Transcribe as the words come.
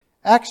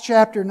Acts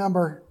chapter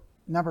number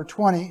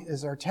 20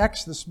 is our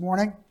text this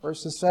morning,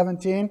 verses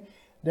 17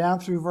 down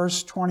through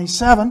verse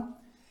 27.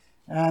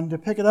 And to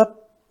pick it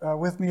up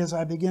with me as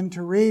I begin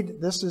to read,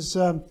 this is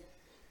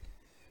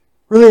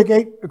really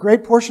a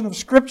great portion of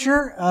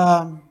Scripture.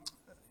 And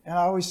I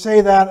always say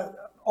that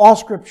all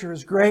Scripture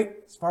is great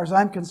as far as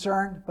I'm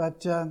concerned.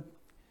 But,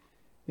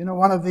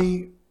 one of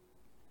the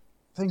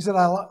things that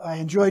I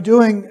enjoy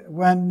doing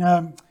when,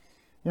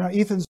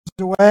 Ethan's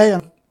away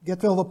and get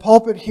to the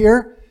pulpit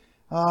here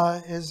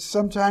is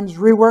sometimes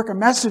rework a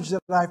message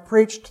that I've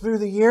preached through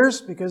the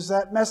years, because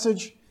that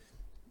message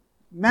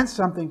meant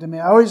something to me.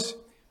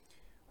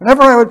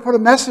 Whenever I would put a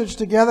message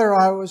together,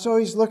 I was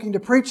always looking to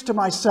preach to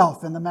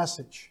myself in the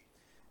message.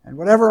 And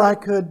whatever I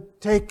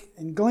could take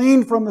and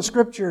glean from the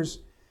Scriptures,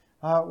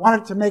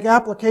 wanted to make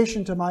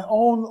application to my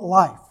own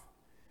life.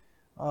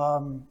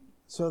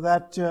 So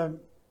that it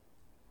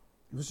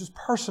was just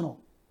personal.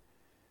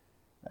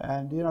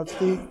 And,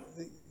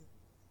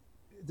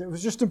 it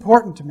was just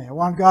important to me. I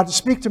wanted God to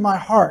speak to my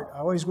heart. I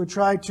always would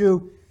try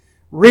to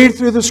read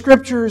through the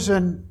Scriptures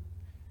and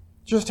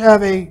just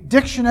have a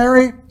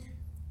dictionary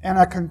and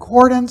a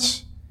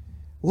concordance.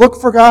 Look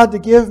for God to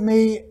give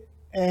me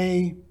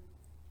an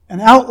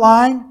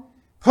outline.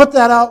 Put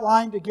that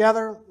outline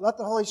together. Let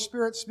the Holy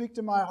Spirit speak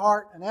to my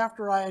heart. And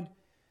after I had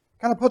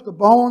kind of put the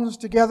bones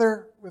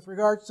together with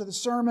regards to the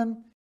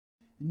sermon,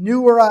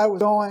 knew where I was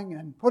going,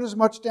 and put as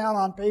much down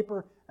on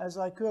paper as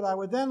I could, I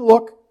would then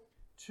look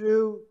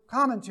to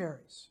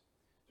commentaries,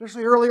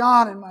 especially early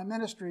on in my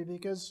ministry,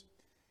 because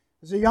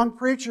as a young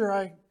preacher,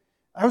 I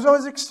was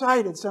always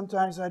excited.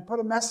 Sometimes I'd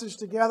put a message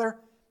together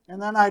and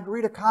then I'd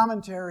read a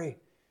commentary,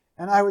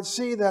 and I would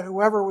see that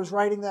whoever was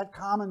writing that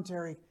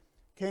commentary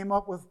came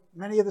up with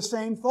many of the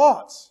same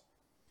thoughts.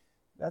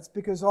 That's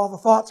because all the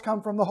thoughts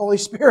come from the Holy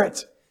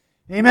Spirit.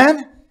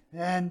 Amen?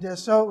 And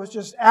so it was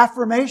just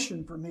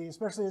affirmation for me,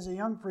 especially as a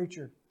young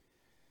preacher.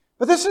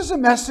 But this is a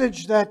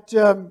message that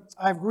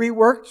I've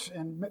reworked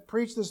and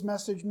preached this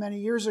message many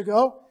years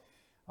ago.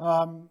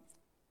 And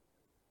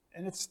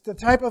it's the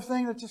type of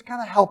thing that just kind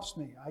of helps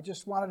me. I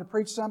just wanted to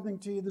preach something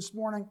to you this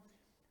morning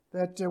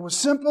that was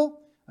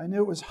simple. I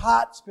knew it was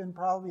hot. It's been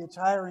probably a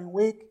tiring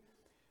week.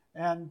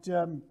 And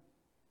I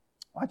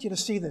want you to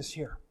see this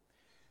here.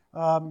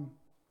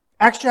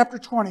 Acts chapter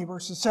 20,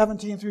 verses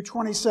 17 through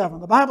 27.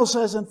 The Bible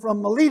says, "And from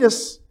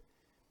Miletus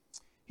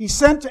he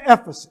sent to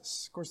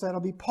Ephesus," of course that'll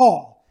be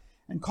Paul,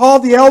 "and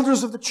called the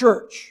elders of the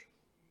church.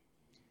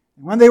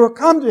 And when they were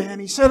come to him,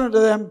 he said unto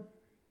them,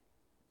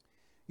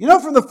 You know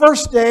from the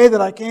first day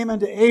that I came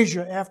into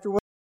Asia, after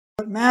what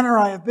manner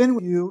I have been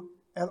with you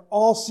at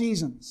all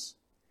seasons,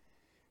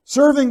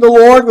 serving the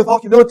Lord with all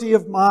humility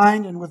of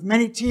mind and with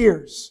many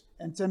tears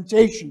and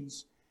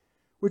temptations,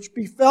 which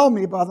befell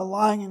me by the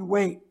lying in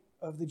wait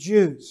of the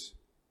Jews.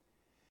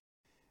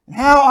 And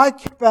how I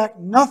kept back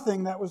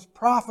nothing that was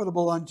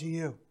profitable unto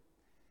you,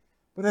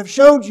 but have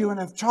showed you and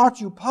have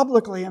taught you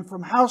publicly and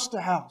from house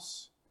to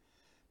house,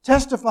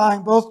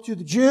 testifying both to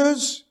the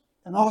Jews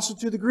and also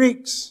to the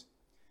Greeks,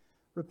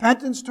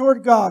 repentance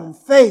toward God and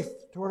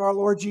faith toward our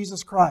Lord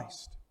Jesus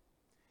Christ.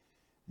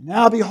 And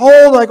now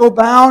behold, I go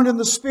bound in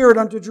the Spirit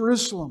unto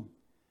Jerusalem,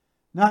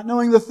 not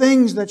knowing the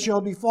things that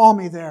shall befall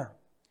me there,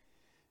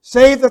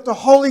 save that the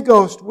Holy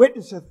Ghost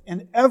witnesseth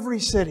in every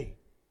city,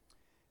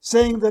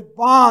 saying that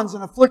bonds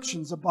and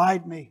afflictions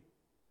abide me.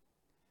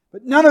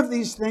 But none of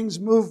these things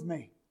move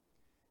me.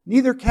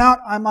 Neither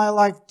count I my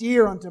life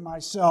dear unto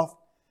myself,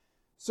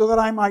 so that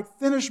I might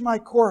finish my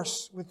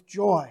course with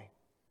joy,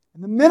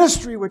 in the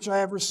ministry which I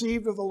have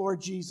received of the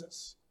Lord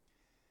Jesus,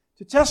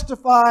 to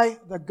testify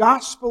the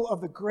gospel of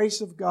the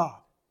grace of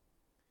God.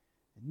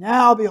 And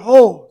now,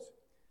 behold,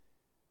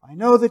 I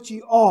know that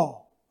ye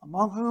all,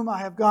 among whom I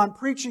have gone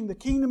preaching the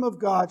kingdom of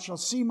God, shall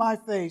see my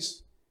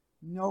face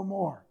no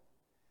more.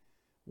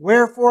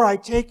 Wherefore I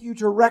take you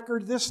to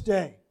record this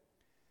day,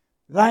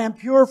 that I am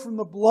pure from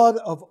the blood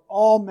of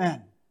all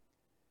men.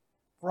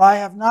 For I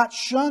have not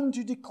shunned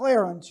to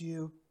declare unto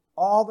you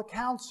all the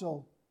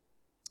counsel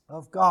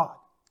of God."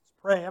 Let's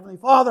pray. Heavenly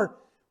Father,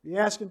 we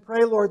ask and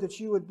pray, Lord, that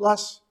you would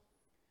bless,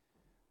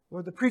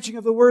 Lord, the preaching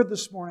of the Word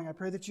this morning. I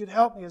pray that you'd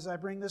help me as I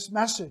bring this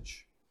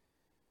message.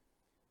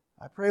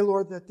 I pray,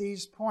 Lord, that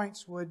these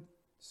points would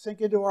sink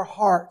into our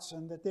hearts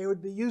and that they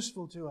would be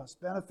useful to us,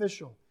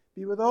 beneficial.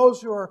 Be with those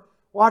who are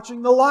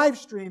watching the live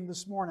stream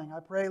this morning.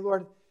 I pray,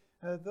 Lord,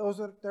 those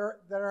that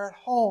are at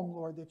home,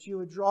 Lord, that you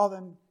would draw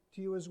them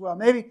to you as well.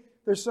 Maybe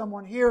there's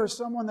someone here or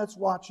someone that's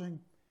watching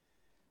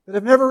that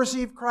have never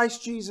received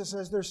Christ Jesus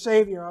as their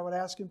Savior. I would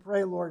ask and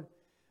pray, Lord,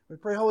 we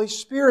pray, Holy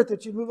Spirit,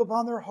 that you move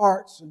upon their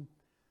hearts and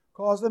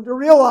cause them to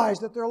realize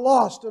that they're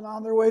lost and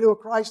on their way to a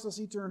Christless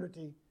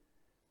eternity.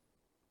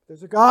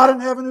 There's a God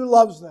in heaven who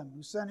loves them,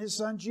 who sent His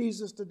Son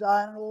Jesus to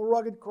die on a little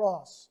rugged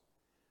cross,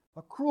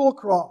 a cruel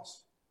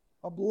cross,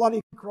 a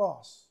bloody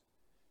cross.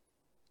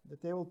 That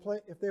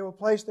if they will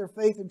place their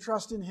faith and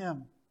trust in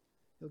Him,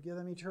 He'll give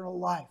them eternal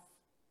life,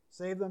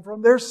 save them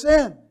from their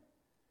sin,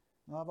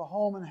 and have a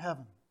home in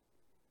heaven,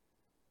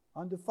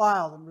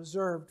 undefiled and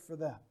reserved for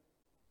them.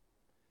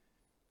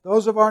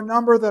 Those of our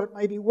number that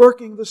may be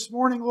working this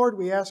morning, Lord,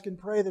 we ask and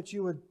pray that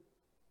you would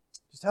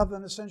just help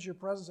them to sense your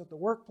presence at the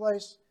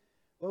workplace.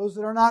 Those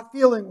that are not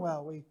feeling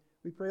well, we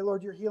pray,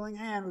 Lord, your healing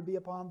hand would be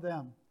upon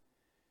them.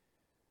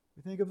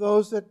 We think of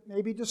those that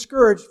may be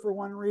discouraged for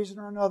one reason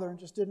or another and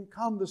just didn't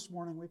come this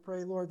morning. We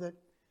pray, Lord, that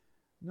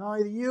not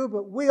only you,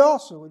 but we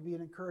also would be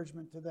an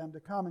encouragement to them to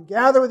come and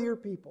gather with your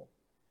people,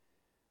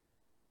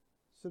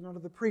 sit under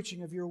the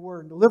preaching of your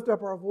word, and to lift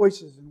up our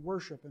voices in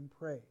worship and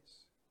praise.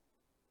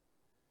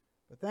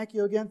 But thank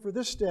you again for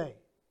this day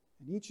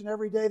and each and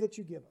every day that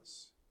you give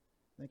us.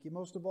 Thank you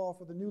most of all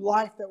for the new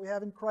life that we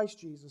have in Christ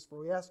Jesus, for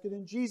we ask it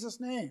in Jesus'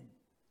 name.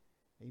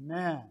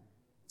 Amen.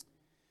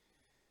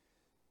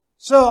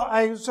 So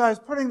as I was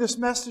putting this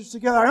message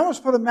together, I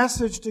almost put a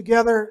message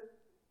together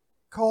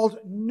called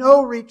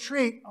No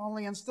Retreat,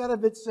 only instead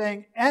of it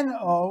saying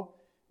N-O,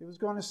 it was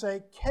going to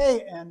say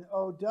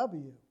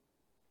K-N-O-W.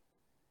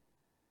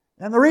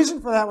 And the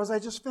reason for that was I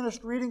just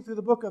finished reading through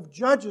the book of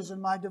Judges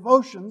in my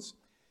devotions.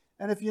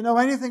 And if you know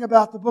anything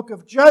about the book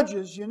of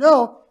Judges, you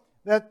know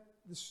that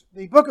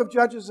the book of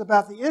Judges is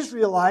about the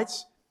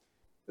Israelites.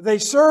 They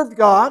served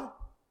God,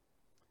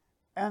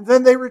 and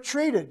then they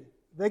retreated.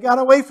 They got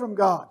away from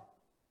God.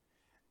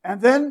 And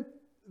then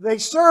they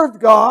served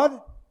God,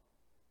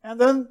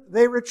 and then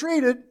they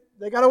retreated.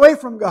 They got away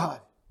from God.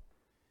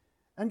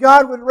 And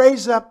God would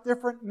raise up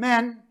different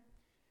men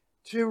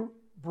to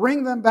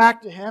bring them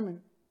back to Him, and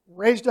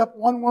raised up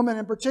one woman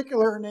in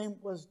particular. Her name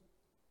was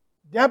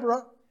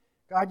Deborah.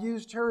 God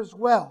used her as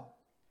well.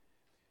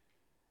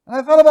 And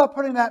I thought about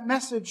putting that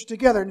message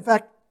together. In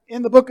fact,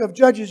 in the book of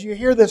Judges, you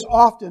hear this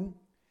often. In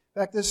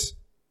fact,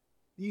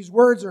 these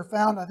words are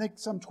found, I think,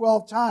 some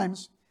 12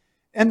 times.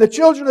 And the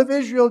children of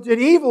Israel did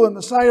evil in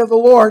the sight of the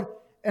Lord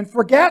and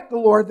forgot the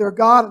Lord their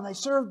God, and they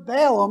served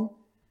Baalim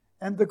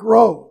and the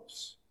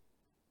groves.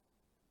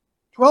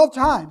 12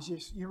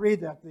 times you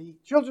read that. The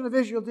children of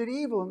Israel did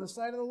evil in the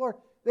sight of the Lord.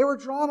 They were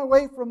drawn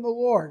away from the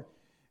Lord.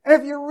 And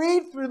if you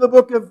read through the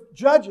book of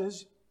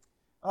Judges,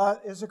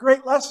 it's a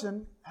great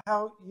lesson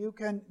how you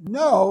can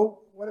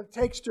know what it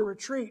takes to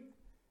retreat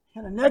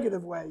in a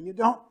negative way. You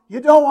don't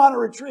want to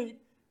retreat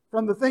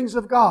from the things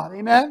of God.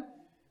 Amen?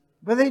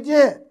 But they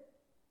did.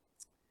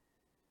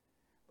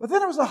 But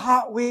then it was a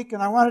hot week,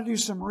 and I wanted to do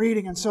some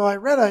reading, and so I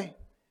read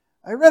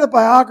a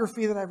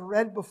biography that I've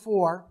read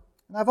before,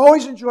 and I've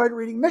always enjoyed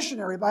reading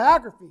missionary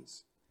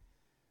biographies.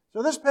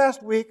 So this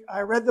past week,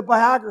 I read the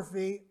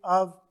biography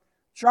of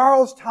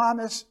Charles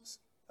Thomas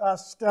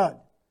Studd.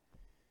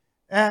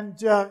 And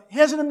he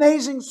has an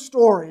amazing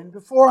story. And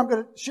before I'm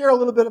going to share a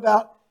little bit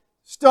about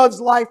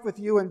Studd's life with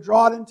you and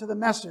draw it into the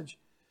message,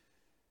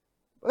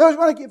 but I always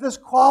want to give this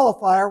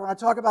qualifier when I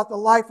talk about the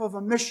life of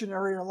a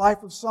missionary or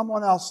life of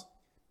someone else.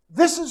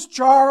 This is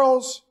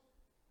Charles,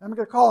 I'm going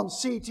to call him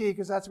C.T.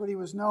 because that's what he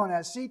was known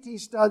as, C.T.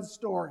 Studd's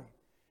story.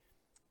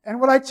 And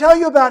what I tell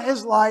you about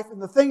his life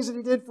and the things that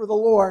he did for the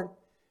Lord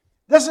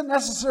doesn't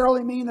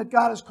necessarily mean that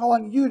God is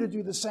calling you to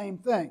do the same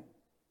thing.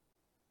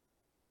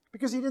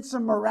 Because he did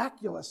some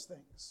miraculous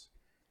things.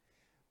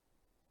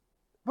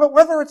 But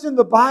whether it's in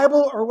the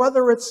Bible or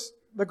whether it's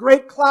the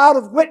great cloud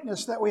of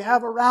witness that we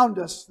have around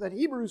us that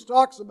Hebrews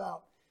talks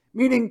about,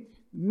 meaning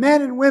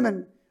men and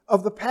women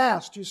of the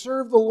past who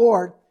served the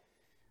Lord,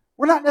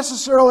 we're not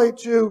necessarily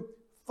to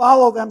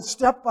follow them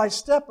step by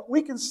step, but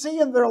we can see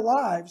in their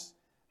lives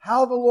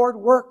how the Lord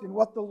worked and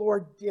what the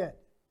Lord did.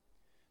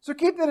 So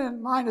keep that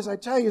in mind as I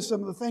tell you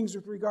some of the things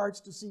with regards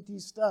to C.T.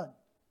 Studd.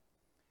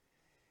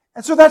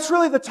 And so that's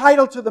really the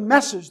title to the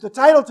message. The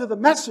title to the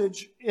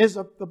message is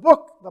the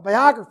book, the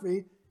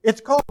biography.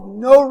 It's called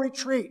No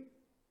Retreat.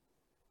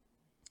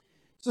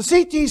 So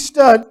C.T.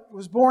 Studd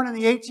was born in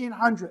the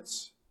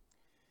 1800s.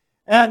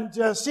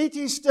 And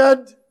C.T.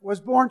 Studd was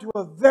born to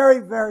a very,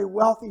 very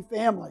wealthy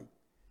family.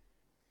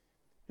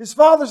 His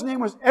father's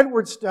name was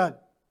Edward Studd.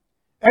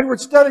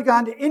 Edward Studd had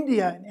gone to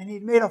India, and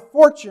he'd made a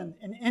fortune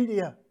in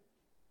India.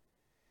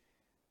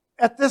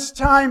 At this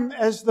time,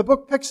 as the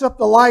book picks up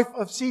the life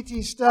of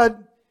C.T.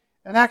 Studd,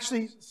 and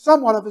actually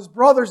somewhat of his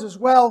brothers as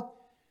well,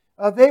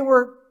 they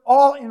were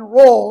all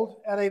enrolled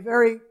at a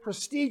very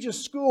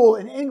prestigious school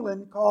in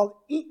England called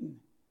Eton.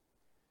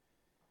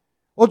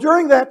 Well,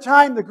 during that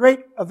time, the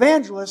great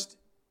evangelist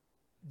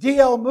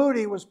D.L.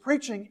 Moody was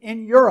preaching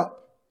in Europe.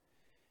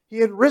 He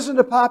had risen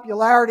to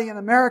popularity in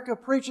America,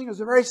 preaching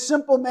as a very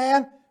simple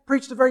man,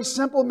 preached a very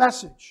simple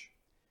message.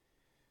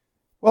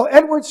 Well,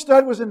 Edward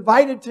Studd was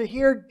invited to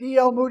hear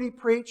D.L. Moody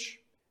preach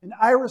and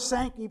Ira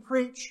Sankey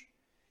preach.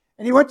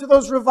 And he went to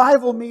those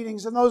revival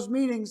meetings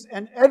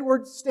and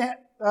Edward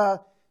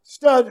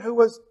Studd, who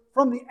was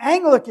from the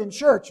Anglican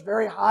church,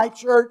 very high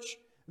church,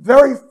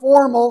 very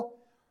formal,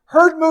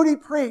 heard Moody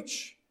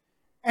preach,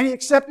 and he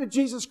accepted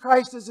Jesus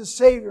Christ as his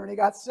Savior, and he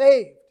got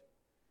saved.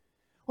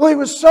 Well, he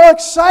was so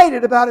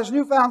excited about his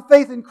newfound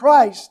faith in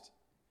Christ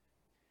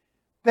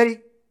that he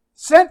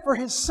sent for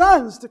his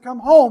sons to come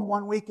home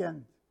one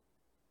weekend.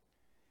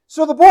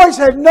 So the boys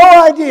had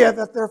no idea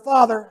that their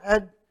father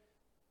had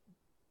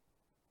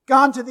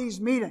gone to these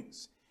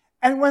meetings.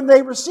 And when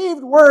they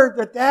received word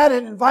that Dad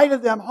had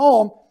invited them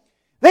home,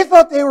 They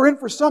thought they were in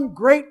for some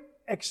great,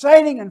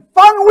 exciting, and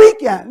fun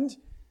weekend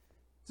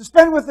to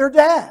spend with their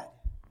dad.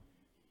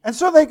 And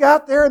so they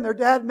got there, and their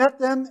dad met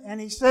them,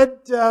 and he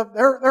said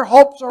their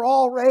hopes are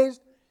all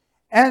raised.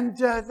 And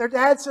their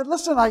dad said,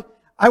 listen,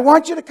 I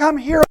want you to come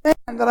hear a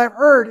man that I've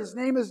heard. His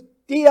name is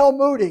D.L.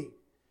 Moody.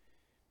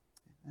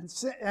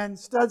 And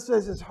Stud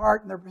says his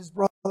heart and his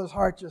brother's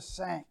heart just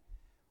sank.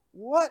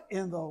 What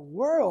in the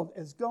world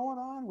is going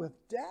on with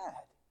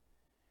Dad?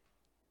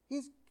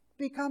 He's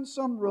become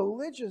some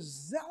religious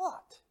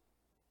zealot.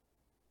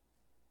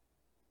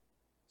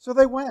 So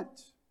they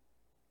went.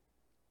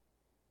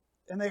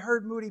 And they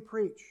heard Moody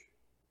preach.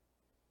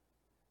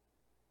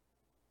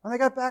 When they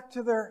got back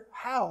to their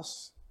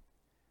house,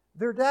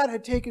 their dad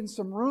had taken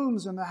some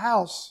rooms in the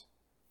house.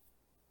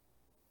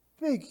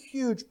 Big,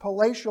 huge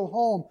palatial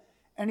home.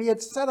 And he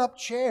had set up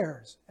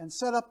chairs and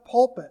set up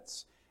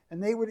pulpits.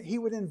 And he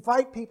would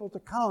invite people to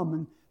come.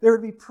 And there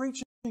would be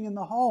preaching in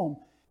the home.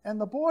 And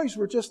the boys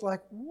were just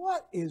like,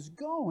 what is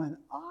going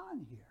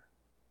on here?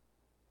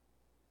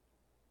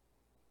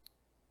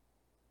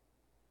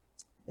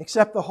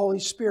 Except the Holy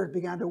Spirit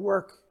began to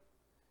work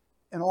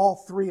in all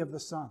three of the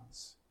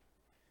sons.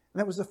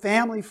 And it was a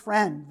family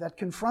friend that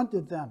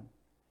confronted them.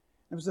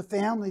 It was a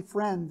family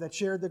friend that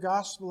shared the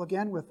gospel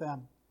again with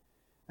them.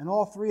 And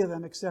all three of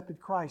them accepted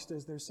Christ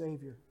as their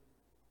Savior.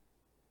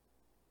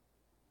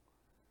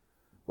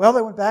 Well,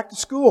 they went back to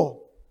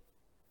school.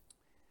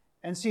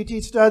 And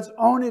C.T. Studd's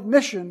own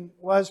admission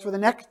was for the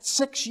next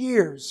 6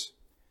 years,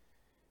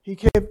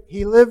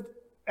 he lived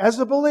as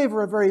a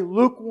believer a very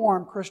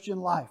lukewarm Christian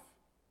life.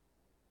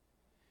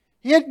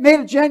 He had made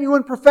a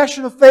genuine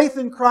profession of faith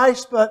in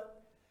Christ,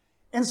 but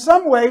in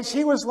some ways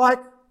he was like,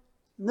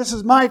 and this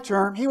is my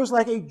term, he was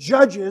like a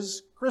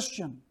judge's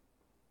Christian.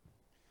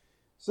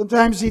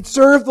 Sometimes he'd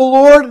serve the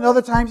Lord, and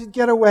other times he'd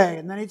get away.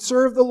 And then he'd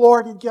serve the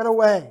Lord, and he'd get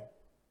away.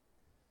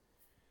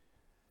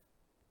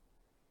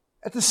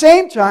 At the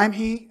same time,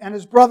 he and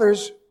his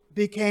brothers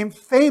became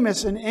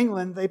famous in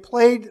England. They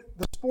played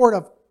the sport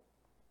of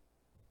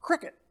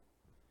cricket,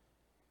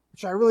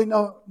 which I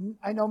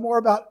know more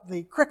about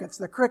the cricket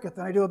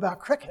than I do about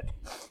cricket.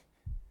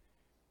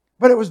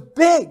 But it was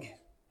big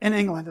in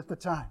England at the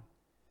time.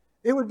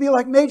 It would be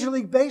like Major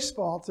League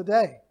Baseball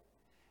today.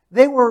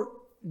 They were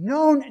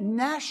known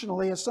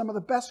nationally as some of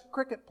the best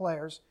cricket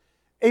players.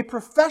 A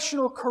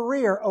professional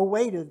career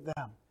awaited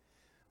them.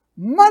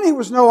 Money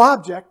was no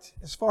object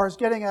as far as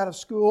getting out of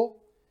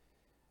school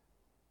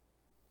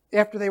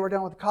after they were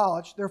done with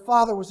college. Their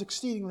father was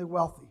exceedingly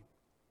wealthy.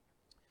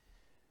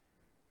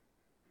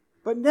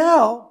 But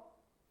now,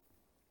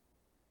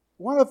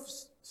 one of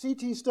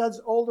C.T. Studd's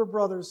older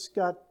brothers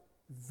got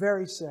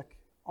very sick,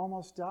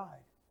 almost died.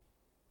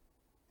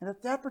 And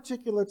at that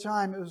particular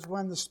time, it was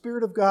when the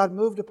Spirit of God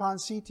moved upon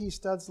C.T.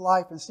 Studd's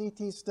life, and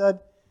C.T. Studd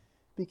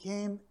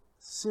became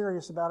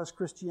serious about his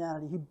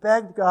Christianity. He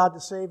begged God to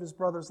save his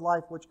brother's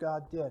life, which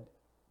God did.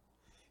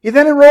 He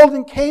then enrolled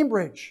in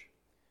Cambridge.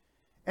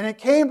 And in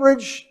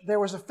Cambridge, there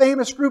was a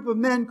famous group of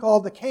men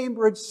called the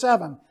Cambridge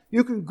Seven.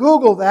 You can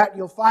Google that,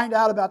 you'll find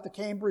out about the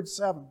Cambridge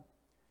Seven.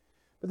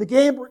 But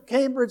the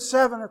Cambridge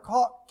Seven are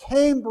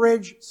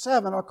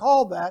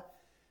called that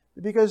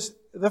because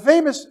the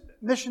famous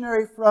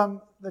missionary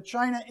from the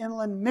China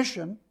Inland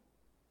Mission,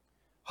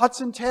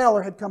 Hudson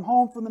Taylor, had come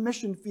home from the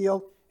mission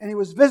field and he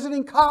was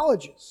visiting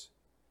colleges.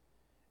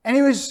 And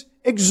he was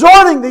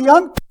exhorting the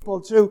young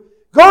people to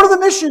go to the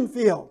mission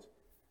field.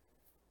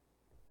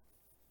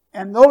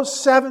 And those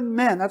 7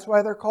 men, that's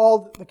why they're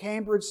called the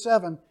Cambridge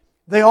Seven,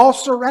 they all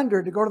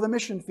surrendered to go to the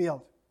mission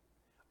field.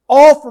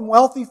 All from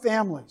wealthy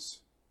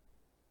families.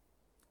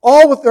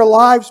 All with their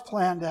lives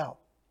planned out.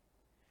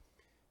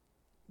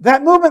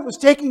 That movement was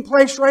taking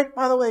place, right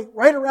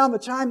around the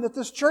time that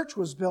this church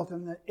was built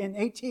in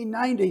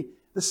 1890.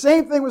 The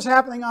same thing was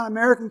happening on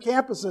American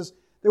campuses.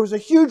 There was a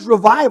huge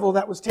revival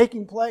that was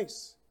taking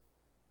place.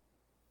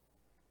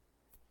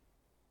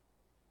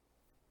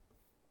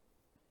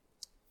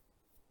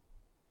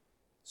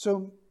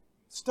 So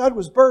Studd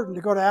was burdened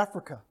to go to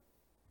Africa.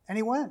 And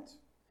he went.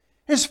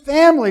 His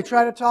family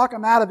tried to talk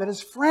him out of it.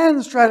 His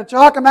friends tried to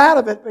talk him out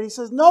of it. But he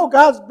says, no,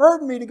 God's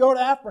burdened me to go to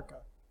Africa.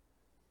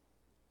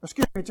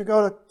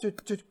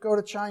 To go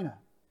to China.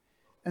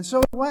 And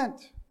so he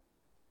went,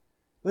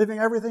 leaving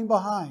everything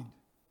behind.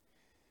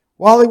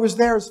 While he was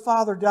there, his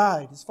father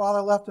died. His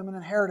father left him an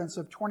inheritance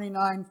of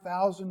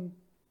 29,000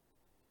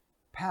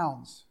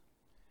 pounds.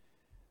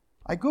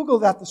 I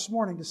Googled that this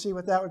morning to see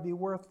what that would be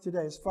worth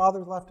today. His father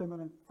left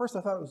him first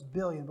I thought it was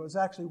billion, but it was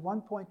actually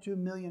 $1.2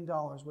 million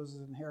was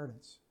his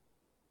inheritance.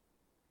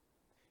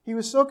 He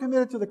was so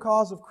committed to the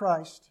cause of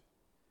Christ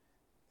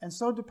and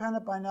so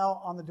dependent by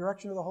now on the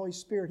direction of the Holy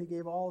Spirit, he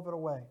gave all of it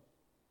away.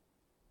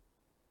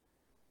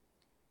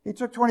 He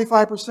took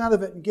 25%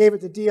 of it and gave it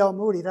to D.L.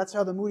 Moody. That's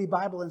how the Moody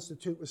Bible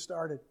Institute was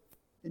started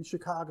in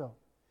Chicago.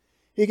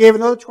 He gave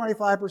another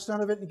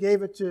 25% of it and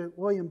gave it to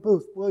William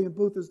Booth. William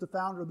Booth is the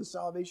founder of the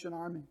Salvation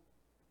Army.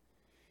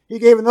 He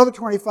gave another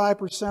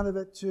 25% of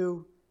it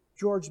to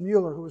George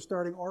Mueller, who was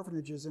starting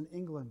orphanages in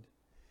England.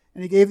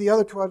 And he gave the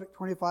other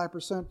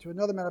 25% to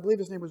another man, I believe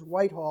his name was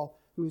Whitehall,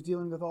 who who was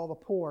dealing with all the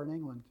poor in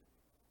England.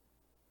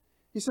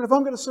 He said, if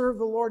I'm going to serve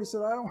the Lord, he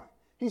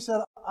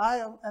said, I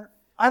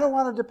don't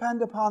want to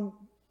depend upon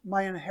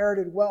my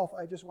inherited wealth.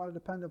 I just want to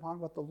depend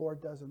upon what the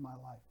Lord does in my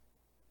life.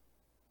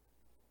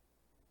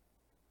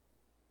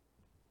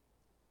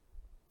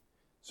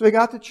 So he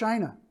got to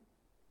China.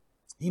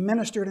 He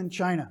ministered in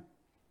China.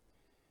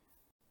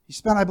 He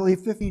spent, I believe,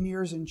 15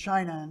 years in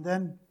China, and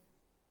then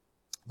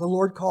the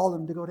Lord called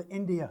him to go to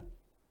India.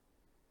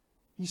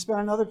 He spent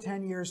another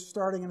 10 years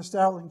starting and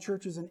establishing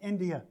churches in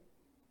India.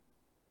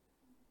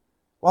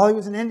 While he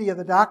was in India,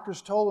 the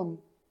doctors told him,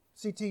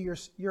 CT,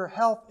 your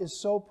health is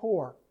so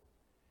poor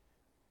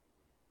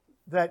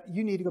that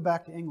you need to go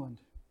back to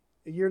England.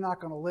 You're not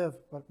going to live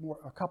but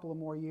a couple of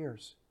more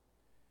years.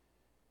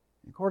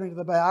 According to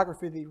the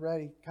biography that he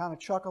read, he kind of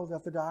chuckled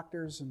at the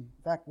doctors. And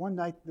in fact, one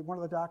night, one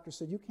of the doctors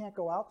said, you can't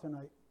go out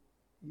tonight.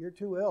 You're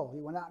too ill.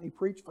 He went out and he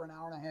preached for an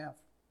hour and a half.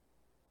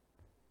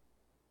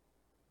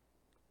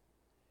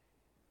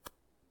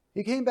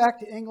 He came back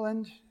to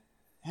England,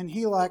 and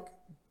he, like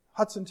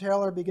Hudson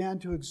Taylor, began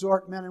to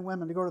exhort men and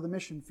women to go to the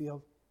mission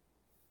field.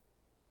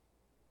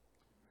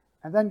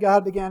 And then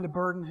God began to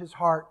burden his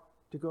heart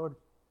to go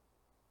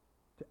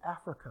to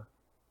Africa.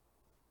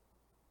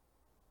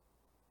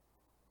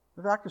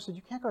 The doctor said,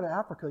 you can't go to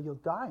Africa, you'll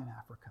die in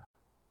Africa.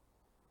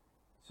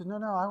 He said, no,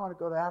 I want to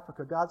go to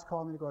Africa. God's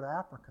calling me to go to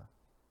Africa.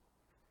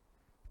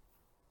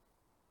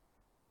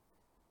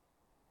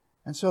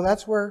 And so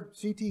that's where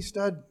C.T.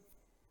 Studd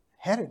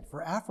headed,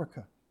 for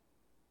Africa.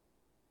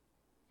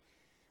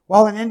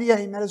 While in India,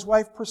 he met his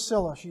wife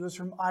Priscilla. She was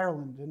from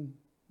Ireland, and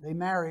they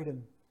married,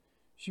 and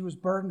she was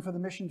burdened for the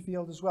mission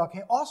field as well.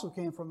 Also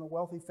came from a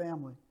wealthy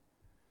family.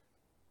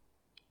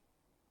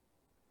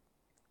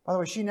 By the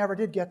way, she never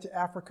did get to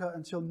Africa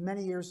until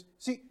many years.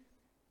 See,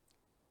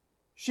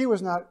 she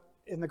was not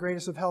in the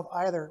greatest of health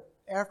either.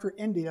 After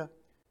India,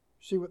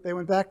 they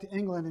went back to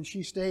England, and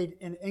she stayed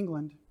in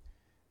England,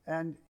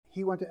 and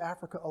he went to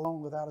Africa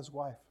alone without his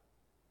wife.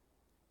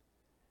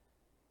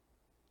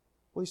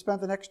 Well, he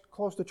spent the next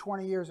close to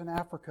 20 years in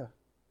Africa,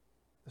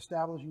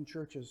 establishing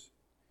churches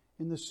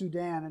in the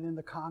Sudan and in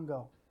the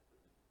Congo.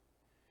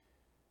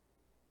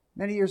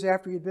 Many years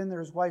after he'd been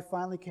there, his wife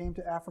finally came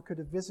to Africa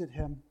to visit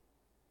him.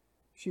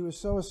 She was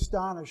so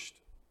astonished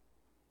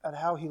at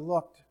how he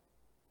looked.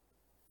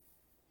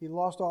 He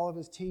lost all of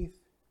his teeth.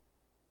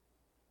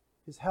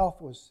 His health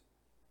was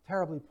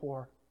terribly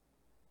poor.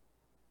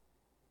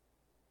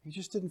 He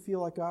just didn't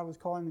feel like God was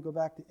calling him to go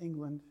back to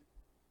England.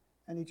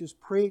 And he just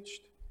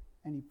preached,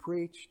 and he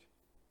preached,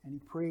 and he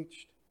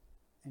preached,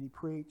 and he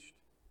preached,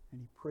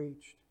 and he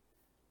preached.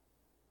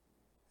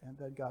 And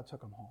then God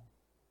took him home.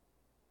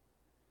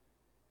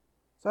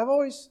 So I've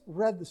always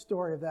read the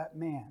story of that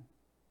man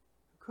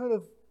who could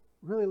have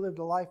really lived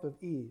a life of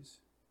ease,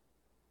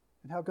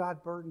 and how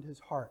God burdened his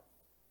heart.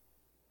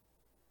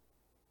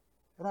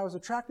 And I was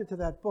attracted to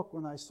that book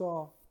when I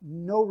saw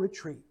no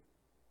retreat.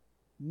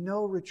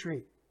 No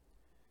retreat.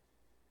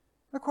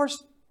 And of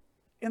course,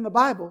 in the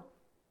Bible,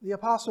 the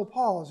Apostle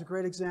Paul is a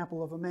great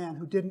example of a man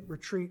who didn't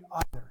retreat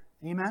either.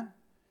 Amen?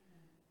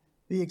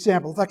 The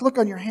example. In fact, look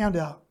on your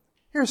handout.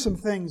 Here's some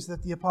things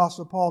that the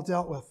Apostle Paul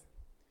dealt with.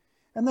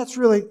 And that's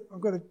really, I'm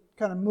going to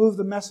kind of move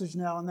the message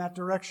now in that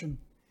direction.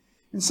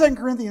 In 2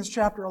 Corinthians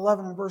chapter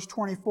 11 and verse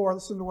 24,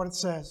 listen to what it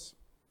says.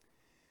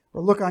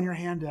 Or look on your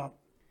handout.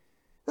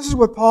 This is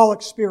what Paul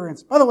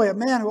experienced. By the way, a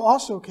man who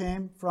also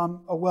came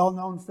from a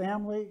well-known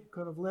family,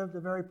 could have lived a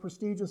very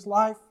prestigious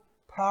life,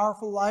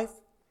 powerful life,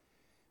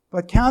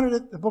 but counted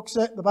it,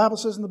 the Bible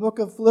says in the book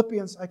of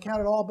Philippians, I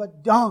count it all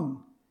but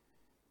dung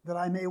that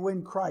I may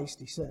win Christ,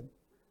 he said.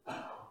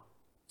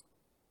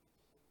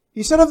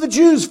 He said, of the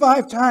Jews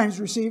 5 times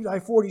received I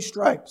 40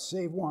 stripes,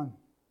 save one.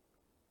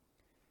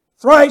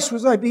 Thrice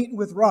was I beaten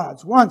with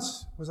rods.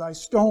 Once was I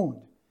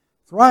stoned.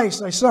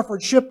 Thrice I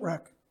suffered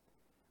shipwreck.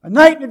 A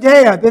night and a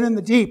day I've been in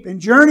the deep, in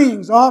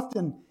journeyings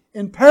often,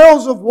 in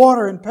perils of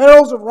water, in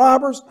perils of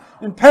robbers,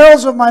 in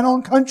perils of mine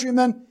own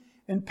countrymen,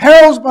 in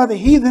perils by the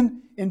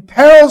heathen, in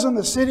perils in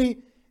the city,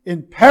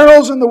 in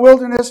perils in the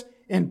wilderness,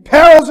 in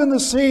perils in the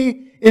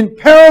sea, in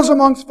perils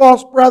amongst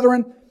false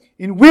brethren,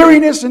 in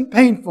weariness and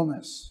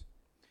painfulness,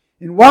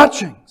 in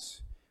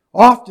watchings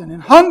often,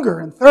 in hunger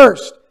and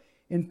thirst,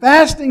 in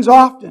fastings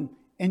often,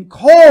 in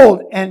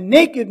cold and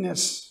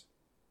nakedness.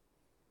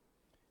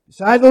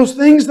 Beside those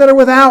things that are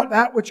without,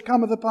 that which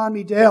cometh upon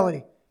me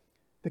daily,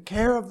 the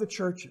care of the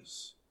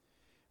churches.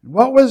 And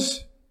what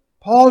was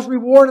Paul's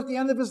reward at the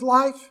end of his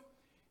life?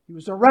 He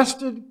was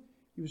arrested,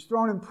 he was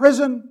thrown in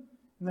prison,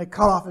 and they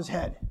cut off his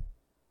head.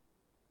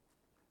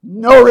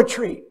 No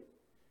retreat.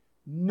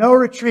 No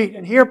retreat.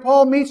 And here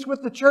Paul meets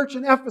with the church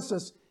in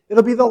Ephesus.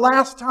 It'll be the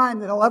last time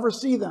that he'll ever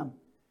see them.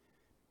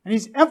 And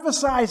he's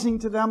emphasizing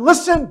to them,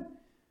 listen,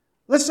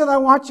 I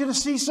want you to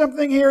see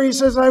something here. He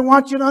says, I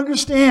want you to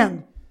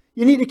understand.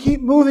 You need to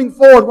keep moving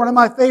forward. One of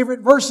my favorite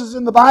verses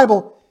in the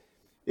Bible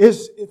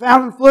is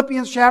found in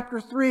Philippians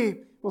chapter 3.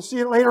 We'll see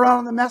it later on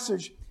in the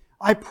message.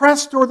 I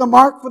press toward the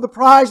mark for the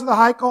prize of the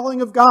high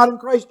calling of God in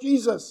Christ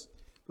Jesus.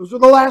 Those are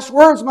the last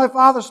words my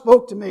Father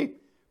spoke to me.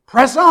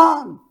 Press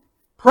on.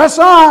 Press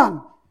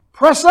on,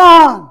 press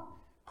on,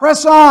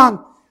 press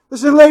on.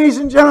 Listen, ladies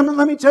and gentlemen,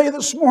 let me tell you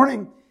this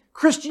morning,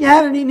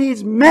 Christianity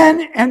needs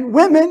men and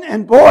women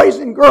and boys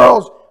and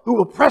girls who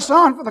will press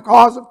on for the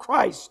cause of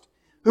Christ,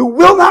 who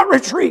will not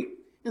retreat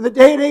in the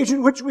day and age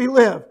in which we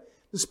live,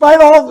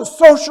 despite all of the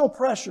social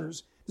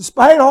pressures,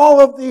 despite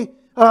all of the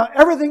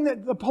everything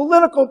that the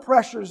political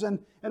pressures and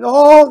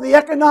all the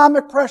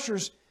economic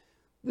pressures.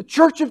 The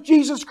Church of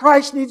Jesus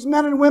Christ needs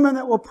men and women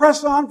that will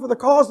press on for the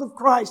cause of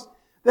Christ,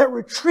 that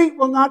retreat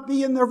will not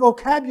be in their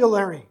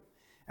vocabulary.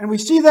 And we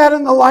see that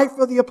in the life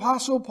of the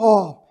Apostle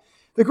Paul.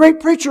 The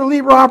great preacher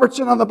Lee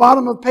Robertson on the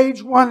bottom of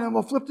page 1, and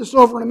we'll flip this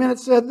over in a minute,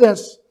 said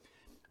this: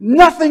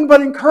 "Nothing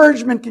but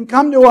encouragement can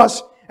come to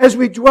us as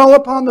we dwell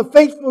upon the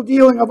faithful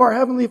dealing of our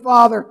Heavenly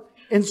Father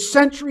in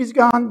centuries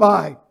gone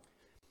by.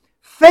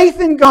 Faith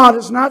in God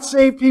has not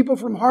saved people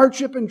from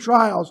hardship and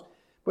trials,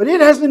 but it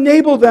has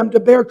enabled them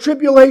to bear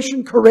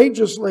tribulation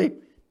courageously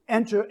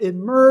and to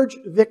emerge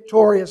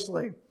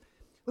victoriously."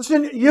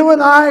 Listen, you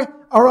and I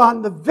are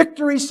on the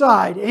victory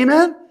side.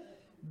 Amen?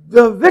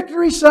 The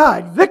victory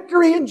side.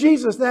 Victory in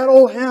Jesus, that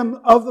old hymn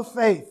of the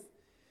faith.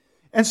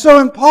 And so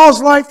in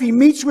Paul's life, he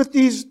meets with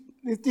these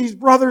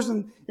brothers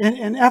in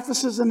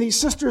Ephesus and these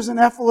sisters in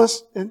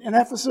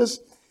Ephesus.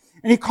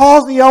 And he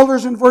calls the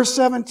elders in verse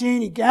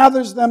 17. He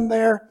gathers them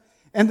there.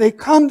 And they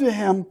come to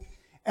him.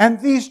 And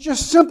these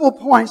just simple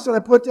points that I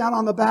put down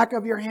on the back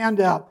of your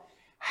handout.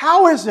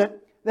 How is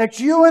it that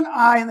you and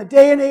I, in the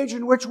day and age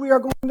in which we are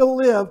going to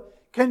live,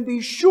 can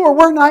be sure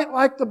we're not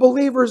like the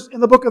believers in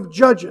the book of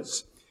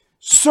Judges,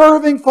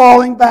 serving,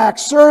 falling back,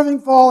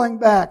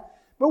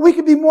 but we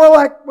can be more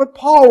like what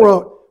Paul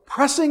wrote,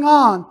 pressing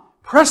on,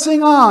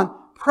 pressing on,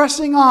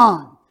 pressing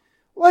on.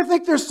 Well, I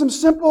think there's some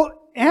simple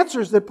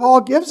answers that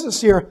Paul gives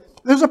us here.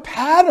 There's a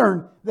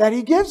pattern that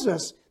he gives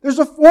us. There's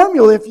a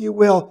formula, if you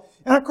will.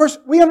 And of course,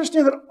 we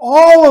understand that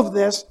all of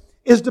this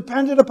is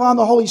dependent upon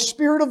the Holy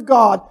Spirit of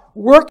God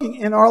working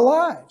in our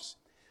lives.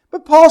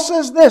 But Paul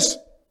says this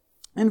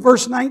in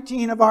verse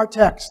 19 of our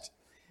text.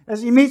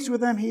 As he meets with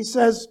them, he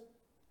says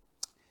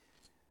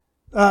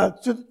to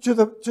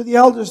the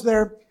elders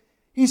there,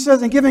 he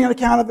says, in giving an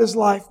account of his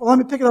life. Well, let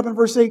me pick it up in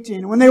verse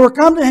 18. When they were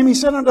come to him, he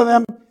said unto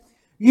them,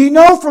 "Ye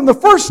know from the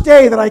first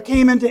day that I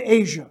came into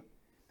Asia,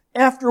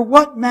 after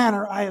what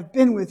manner I have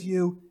been with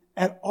you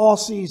at all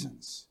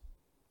seasons."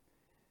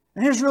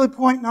 And here's really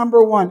point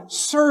number 1,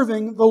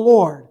 serving the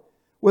Lord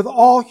with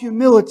all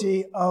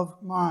humility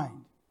of mind.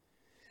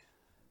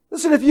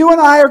 Listen, if you and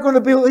I are going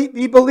to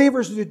be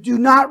believers who do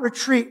not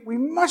retreat, we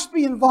must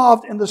be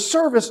involved in the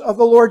service of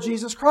the Lord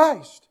Jesus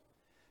Christ.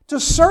 To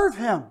serve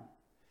Him.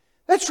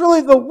 That's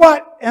really the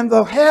what and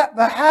the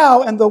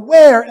how and the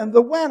where and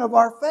the when of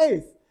our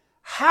faith.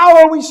 How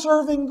are we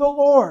serving the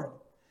Lord?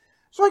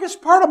 So I guess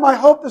part of my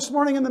hope this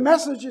morning in the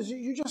message is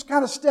you just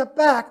kind of step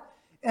back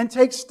and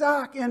take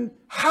stock in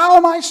how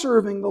am I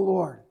serving the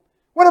Lord?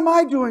 What am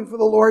I doing for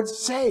the Lord's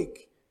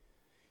sake?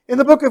 In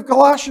the book of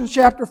Colossians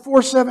chapter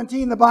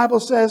 4:17, the Bible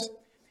says,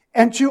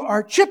 "And to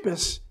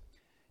Archippus,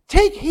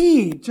 take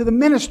heed to the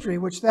ministry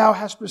which thou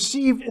hast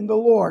received in the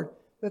Lord,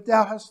 that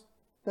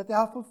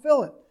thou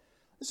fulfill it."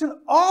 Listen,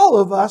 all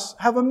of us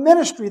have a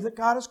ministry that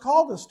God has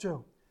called us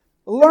to.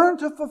 Learn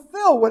to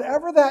fulfill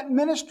whatever that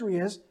ministry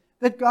is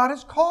that God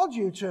has called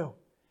you to.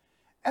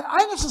 And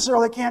I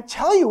necessarily can't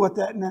tell you what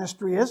that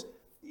ministry is.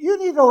 You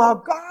need to allow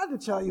God to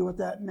tell you what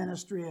that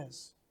ministry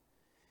is.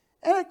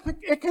 And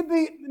it could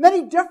be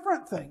many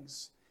different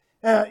things.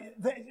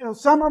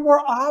 Some are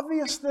more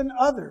obvious than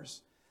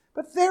others.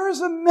 But there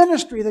is a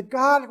ministry that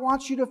God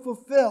wants you to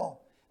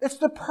fulfill. It's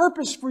the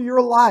purpose for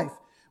your life.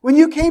 When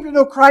you came to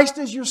know Christ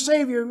as your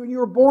Savior, when you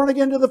were born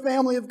again to the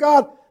family of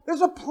God,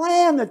 there's a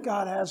plan that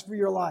God has for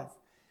your life.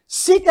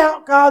 Seek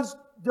out God's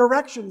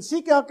direction.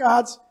 Seek out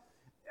God's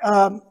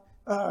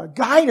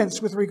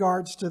guidance with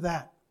regards to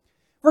that.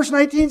 Verse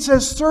 19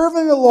 says,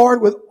 "Serving the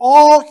Lord with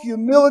all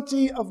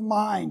humility of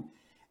mind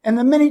and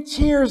the many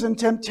tears and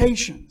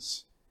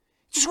temptations."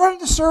 He just wanted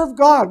to serve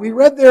God. We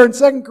read there in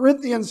 2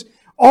 Corinthians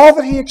all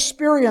that he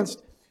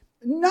experienced.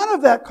 None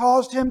of that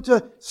caused him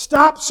to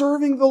stop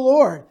serving the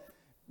Lord.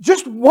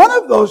 Just one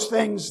of those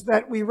things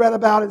that we read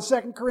about in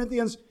 2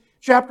 Corinthians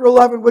chapter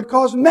 11 would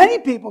cause many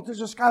people to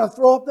just kind of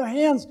throw up their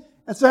hands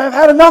and say, "I've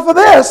had enough of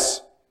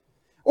this."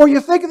 Or you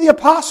think of the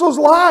apostles'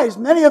 lives,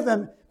 many of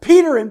them,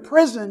 Peter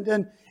imprisoned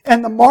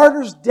and the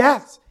martyrs'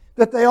 deaths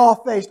that they all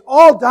faced,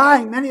 all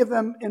dying, many of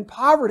them in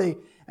poverty.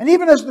 And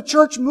even as the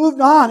church moved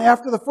on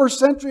after the first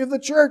century of the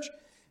church,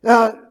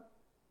 the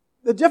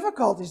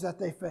difficulties that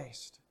they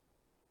faced.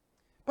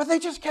 But they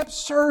just kept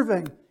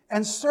serving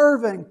and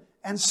serving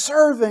and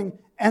serving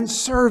and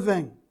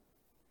serving.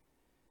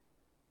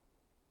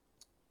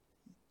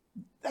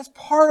 That's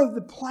part of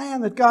the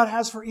plan that God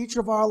has for each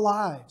of our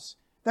lives,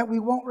 that we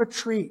won't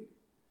retreat.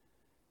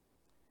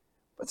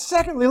 But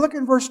secondly, look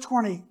in verse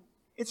 20.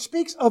 It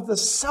speaks of the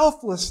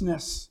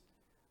selflessness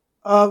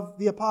of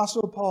the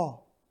Apostle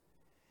Paul.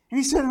 And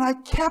he said, "And I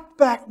kept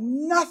back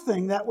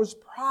nothing that was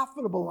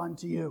profitable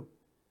unto you."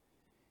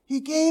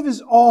 He gave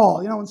his all.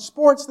 In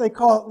sports they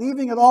call it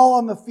leaving it all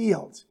on the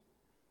field.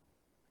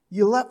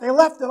 They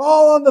left it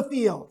all on the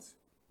field.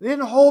 They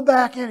didn't hold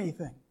back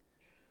anything.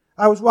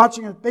 I was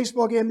watching a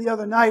baseball game the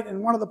other night,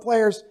 and one of the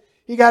players,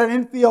 he got an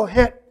infield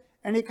hit,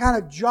 and he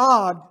kind of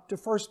jogged to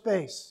first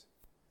base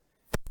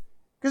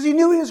because he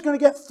knew he was going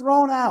to get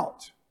thrown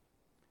out.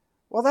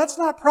 Well, that's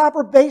not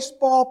proper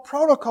baseball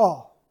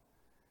protocol.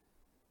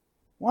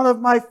 One of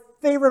my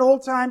favorite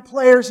old-time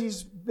players,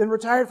 he's been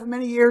retired for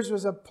many years,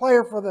 was a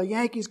player for the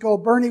Yankees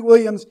called Bernie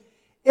Williams.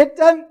 It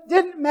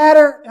didn't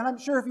matter, and I'm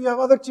sure if you have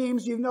other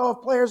teams, you know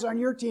of players on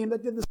your team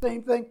that did the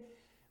same thing.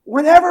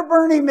 Whenever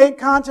Bernie made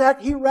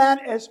contact, he ran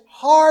as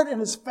hard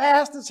and as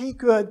fast as he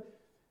could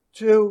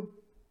to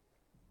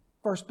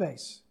first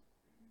base,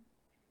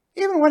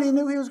 even when he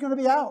knew he was going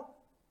to be out.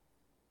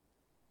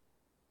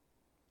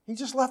 He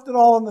just left it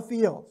all on the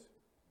field.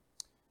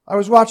 I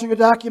was watching a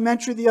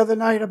documentary the other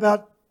night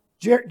about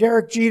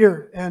Derek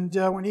Jeter, and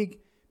when he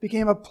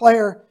became a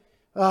player,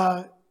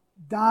 Don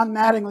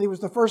Mattingly was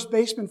the first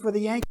baseman for the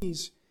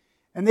Yankees,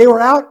 and they were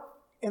out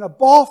in a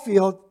ball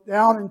field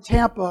down in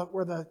Tampa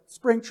where the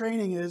spring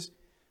training is,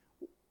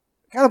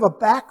 kind of a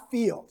back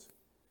field.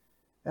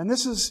 And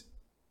this is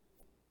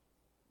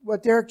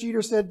what Derek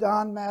Jeter said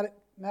Don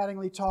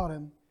Mattingly taught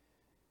him.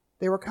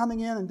 They were coming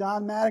in, and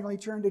Don Mattingly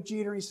turned to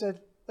Jeter and he said,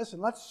 "Listen,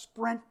 let's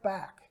sprint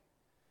back."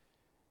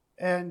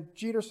 And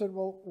Jeter said,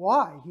 "Well,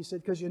 why?" He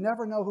said, "Because you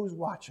never know who's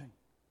watching.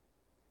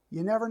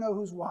 You never know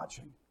who's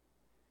watching."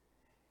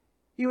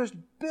 He was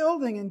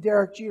building in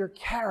Derek Jeter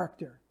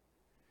character.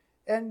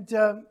 And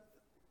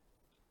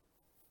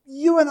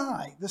you and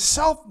I, the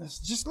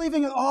selfness, just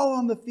leaving it all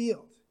on the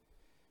field.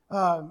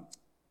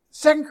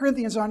 2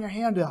 Corinthians on your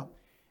handout.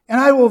 "And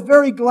I will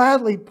very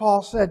gladly,"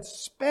 Paul said,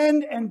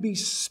 "spend and be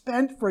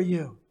spent for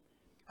you."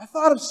 I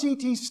thought of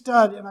C.T.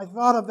 Studd, and I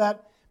thought of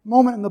that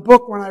moment in the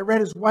book when I read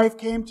his wife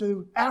came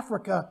to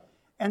Africa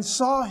and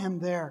saw him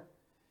there.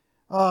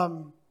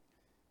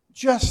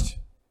 Just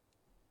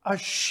a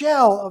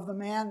shell of the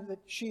man that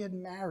she had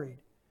married.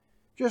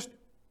 Just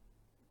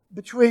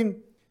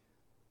between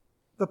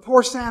the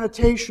poor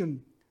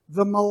sanitation,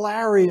 the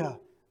malaria,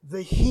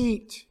 the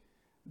heat,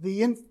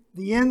 the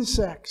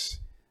insects,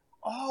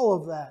 all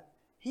of that.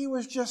 He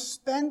was just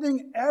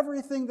spending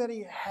everything that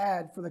he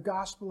had for the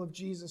gospel of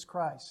Jesus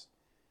Christ,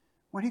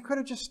 when he could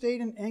have just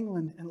stayed in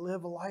England and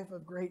lived a life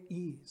of great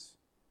ease.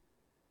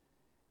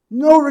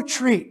 No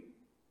retreat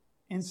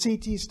in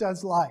C.T.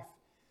 Studd's life.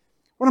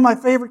 One of my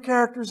favorite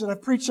characters, and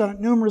I've preached on it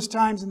numerous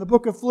times in the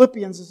book of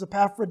Philippians, is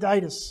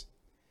Epaphroditus.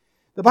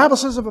 The Bible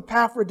says of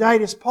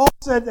Epaphroditus, Paul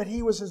said that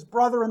he was his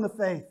brother in the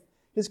faith,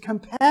 his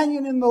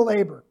companion in the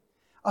labor,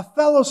 a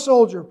fellow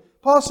soldier.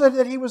 Paul said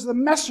that he was the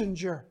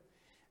messenger,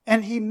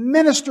 and he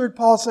ministered,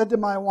 Paul said, to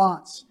my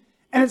wants.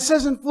 And it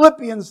says in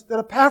Philippians that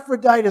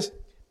Epaphroditus,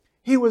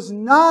 he was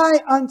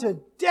nigh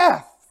unto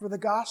death for the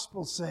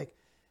gospel's sake.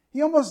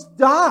 He almost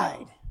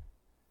died.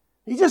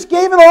 He just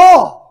gave it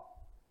all.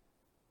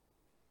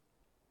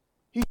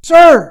 He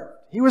served.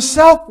 He was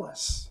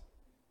selfless.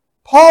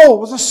 Paul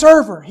was a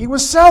server. He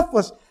was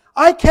selfless.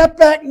 "I kept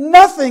back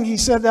nothing," he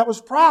said, "that was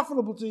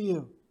profitable to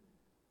you.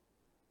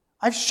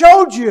 I've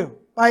showed you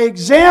by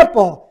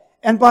example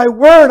and by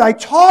word. I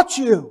taught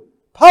you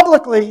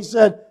publicly," he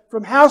said,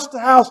 "from house to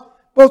house,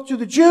 both to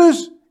the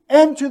Jews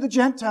and to the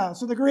Gentiles,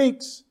 to the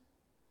Greeks.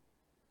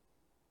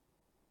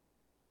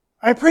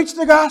 I preached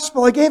the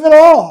gospel. I gave it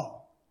all."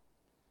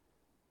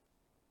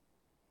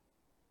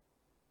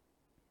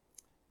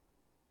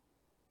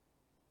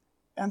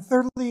 And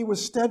thirdly, he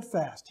was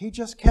steadfast. He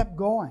just kept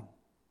going.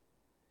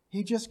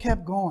 He just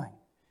kept going.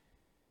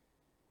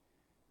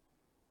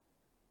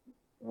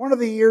 One of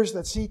the years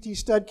that C.T.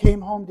 Studd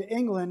came home to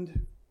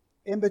England,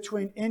 in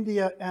between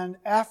India and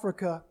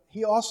Africa,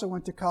 he also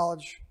went to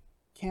college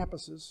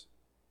campuses.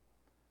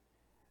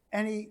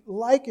 And he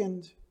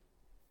likened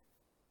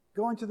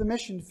going to the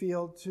mission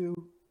field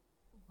to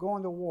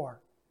going to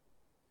war.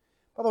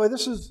 By the way,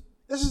 this is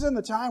in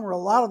the time where a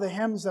lot of the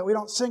hymns that we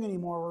don't sing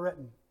anymore were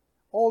written.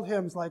 Old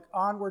hymns like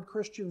 "Onward,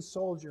 Christian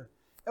Soldier."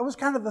 That was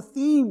kind of the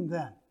theme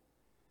then.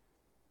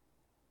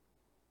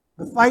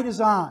 The fight is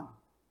on.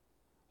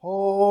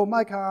 "Oh,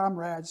 my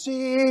comrades,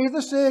 see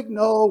the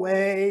signal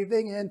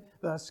waving in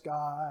the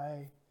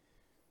sky.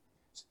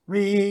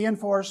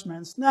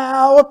 Reinforcements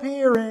now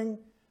appearing,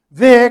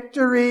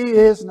 victory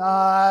is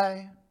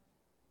nigh.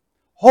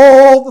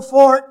 Hold the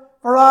fort,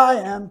 for I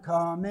am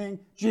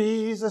coming,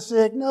 Jesus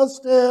signals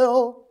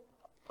still.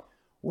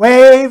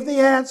 Wave the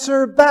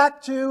answer back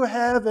to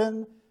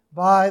heaven,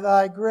 by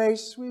thy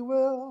grace we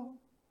will."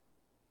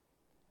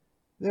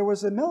 There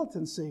was a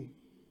militancy,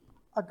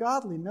 a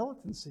godly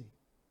militancy.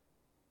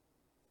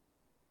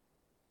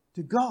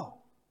 To go,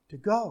 to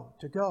go,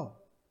 to go.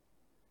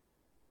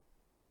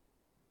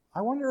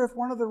 I wonder if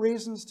one of the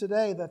reasons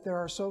today that there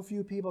are so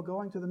few people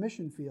going to the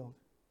mission field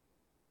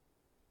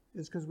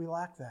is because we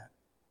lack that.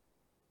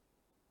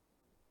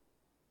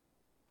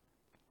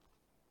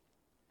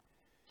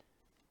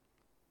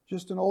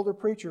 Just an older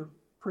preacher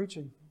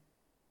preaching.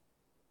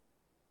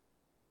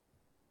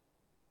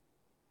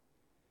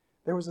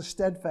 There was a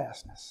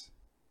steadfastness.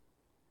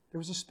 There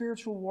was a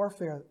spiritual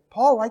warfare.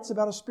 Paul writes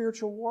about a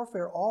spiritual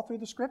warfare all through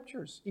the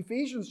Scriptures.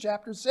 Ephesians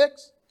chapter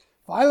 6.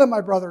 Finally,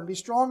 my brethren, be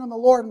strong in the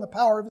Lord and the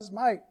power of His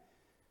might.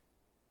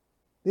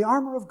 The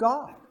armor of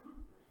God.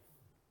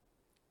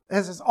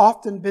 As has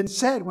often been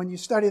said when you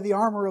study the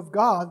armor of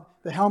God,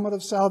 the helmet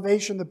of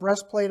salvation, the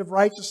breastplate of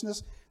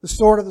righteousness, the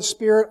sword of the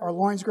Spirit, our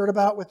loins girt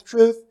about with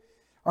truth,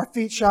 our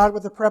feet shod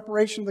with the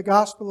preparation of the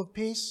gospel of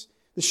peace,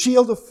 the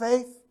shield of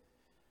faith.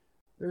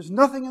 There's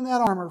nothing in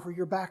that armor for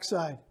your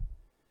backside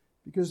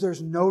because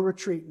there's no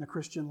retreat in the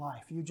Christian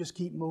life. You just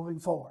keep moving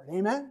forward.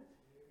 Amen?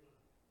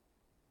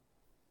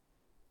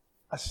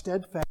 A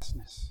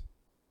steadfastness.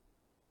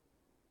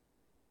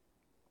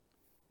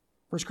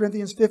 1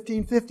 Corinthians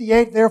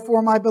 15:58,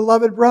 therefore, my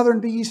beloved brethren,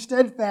 be ye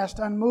steadfast,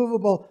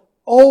 unmovable,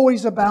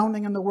 always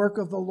abounding in the work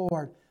of the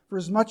Lord, for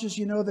as much as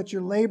you know that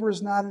your labor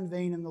is not in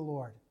vain in the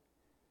Lord.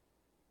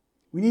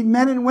 We need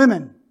men and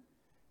women,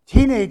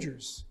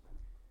 teenagers,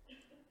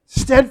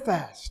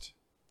 steadfast,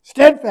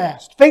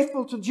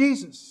 faithful to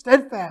Jesus,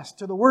 steadfast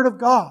to the Word of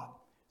God,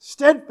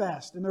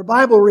 steadfast in their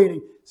Bible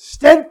reading,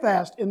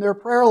 steadfast in their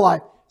prayer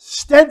life,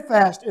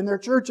 steadfast in their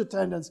church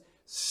attendance,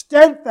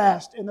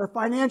 steadfast in their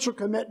financial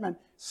commitment,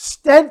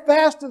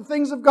 steadfast in the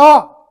things of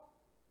God.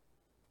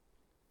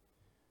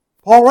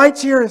 Paul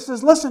writes here, he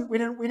says, listen, we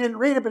didn't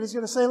read it, but he's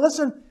going to say,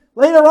 listen,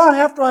 later on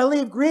after I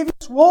leave,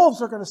 grievous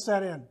wolves are going to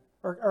set in,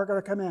 or are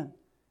going to come in.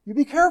 You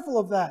be careful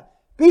of that.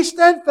 Be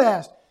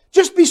steadfast.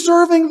 Just be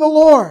serving the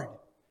Lord.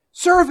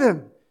 Serve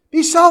Him.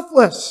 Be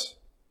selfless.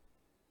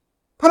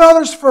 Put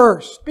others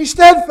first. Be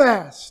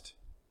steadfast.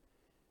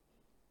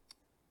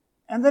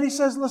 And then he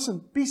says,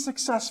 listen, be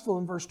successful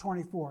in verse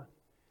 24.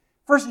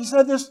 First he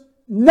said this,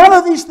 none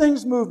of these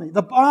things move me.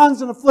 The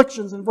bonds and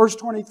afflictions in verse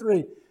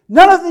 23.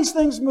 None of these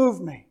things move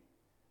me.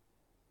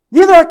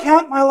 Neither I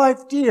count my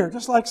life dear,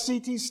 just like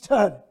C.T.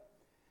 Studd,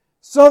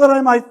 so that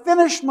I might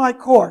finish my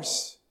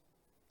course.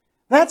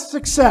 That's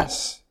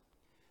success.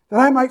 That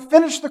I might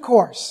finish the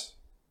course.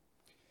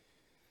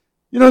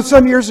 You know,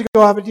 some years ago,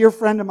 I have a dear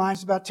friend of mine,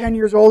 he's about 10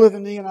 years older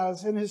than me, and I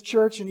was in his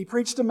church, and he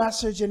preached a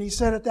message, and he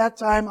said at that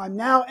time, I'm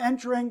now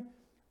entering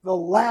the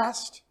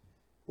last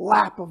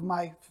lap of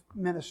my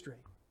ministry.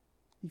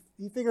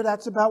 He figured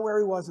that's about where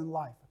he was in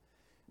life.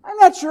 I'm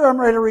not sure I'm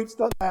ready to reach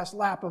the last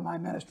lap of my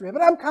ministry,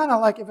 but I'm kind of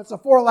like, if it's a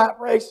 4-lap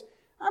race,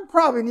 I'm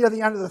probably near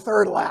the end of the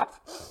 3rd lap.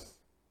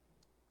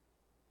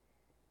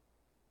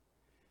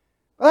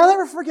 But I'll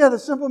never forget the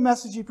simple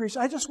message he preached.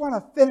 I just want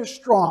to finish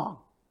strong.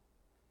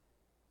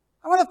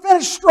 I want to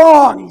finish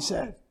strong, he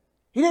said.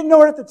 He didn't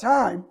know it at the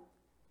time,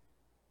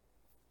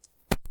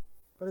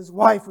 but his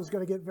wife was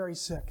going to get very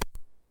sick.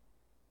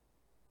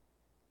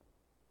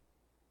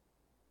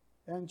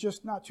 And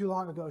just not too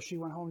long ago, she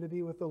went home to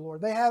be with the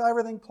Lord. They had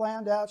everything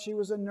planned out. She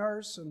was a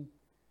nurse, and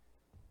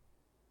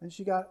then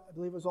she got, I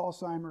believe it was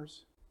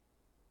Alzheimer's.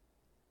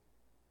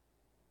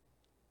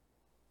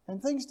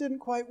 And things didn't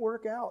quite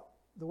work out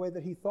the way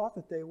that he thought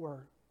that they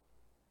were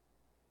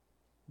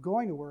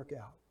going to work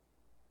out.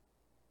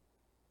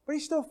 But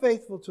he's still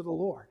faithful to the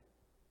Lord.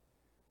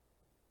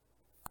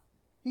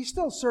 He's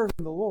still serving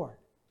the Lord.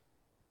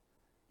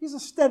 He's a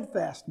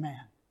steadfast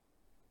man.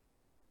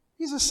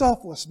 He's a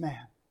selfless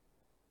man.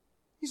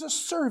 He's a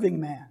serving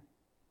man.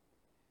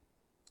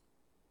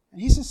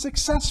 And he's a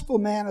successful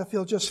man if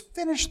he'll just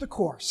finish the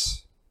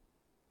course.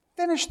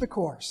 Finish the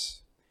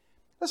course.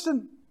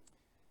 Listen,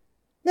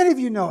 many of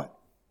you know it.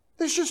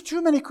 There's just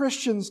too many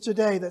Christians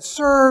today that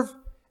serve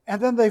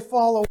and then they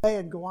fall away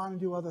and go on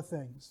and do other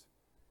things.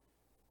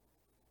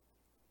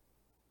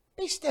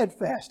 Be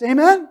steadfast.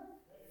 Amen?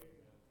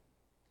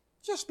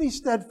 Just be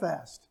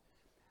steadfast.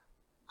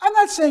 I'm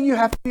not saying you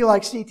have to be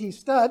like C.T.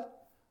 Studd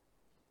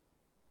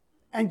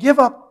and give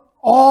up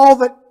all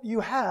that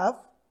you have.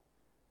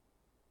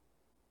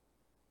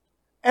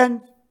 And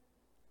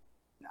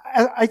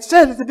I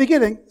said at the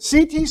beginning,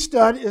 C.T.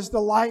 Studd is the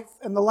life,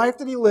 and the life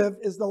that he lived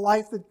is the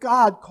life that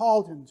God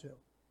called him to.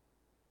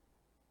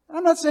 And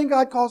I'm not saying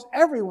God calls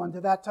everyone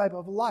to that type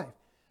of life,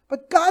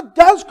 but God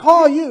does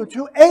call you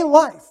to a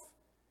life.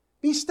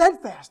 Be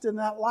steadfast in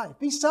that life.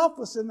 Be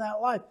selfless in that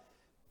life.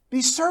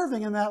 Be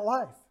serving in that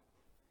life.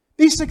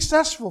 Be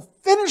successful.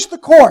 Finish the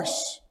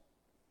course.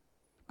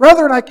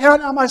 Brethren, I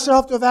count not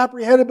myself to have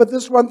apprehended, but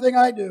this one thing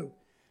I do,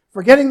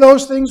 forgetting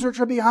those things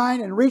which are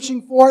behind and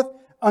reaching forth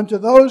unto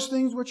those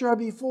things which are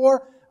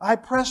before, I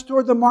press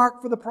toward the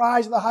mark for the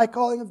prize of the high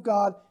calling of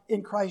God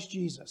in Christ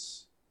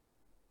Jesus.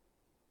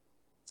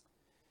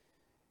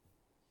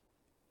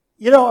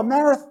 You know,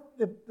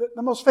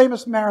 the most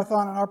famous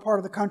marathon in our part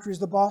of the country is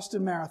the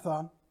Boston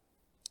Marathon.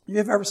 If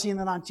you've ever seen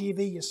it on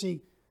TV, you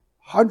see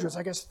hundreds,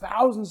 I guess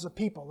thousands of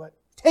people that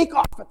take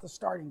off at the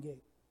starting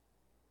gate.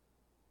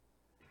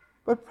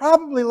 But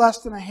probably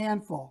less than a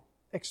handful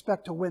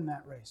expect to win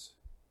that race.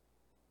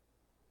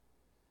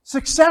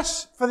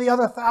 Success for the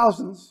other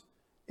thousands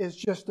is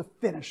just to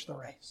finish the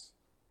race.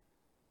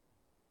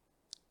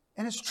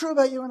 And it's true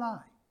about you and I.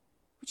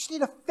 We just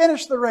need to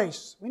finish the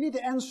race. We need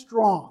to end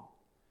strong.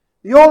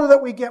 The older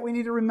that we get, we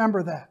need to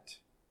remember that.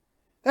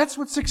 That's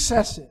what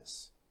success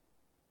is.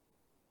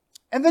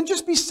 And then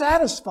just be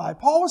satisfied.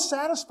 Paul was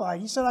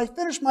satisfied. He said, I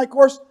finished my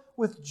course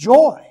with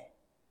joy.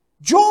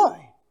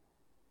 Joy.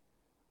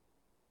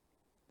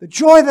 The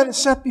joy that is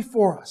set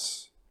before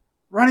us.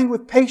 Running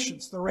with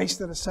patience the race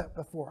that is set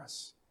before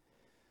us.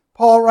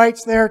 Paul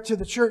writes there to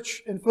the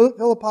church in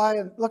Philippi,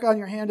 and look on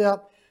your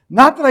handout,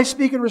 not that I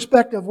speak in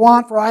respect of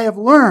want, for I have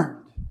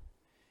learned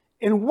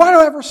in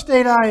whatever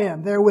state I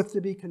am, therewith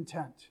to be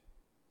content.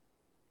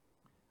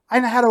 I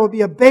know how to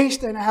be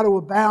abased, I know how to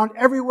abound.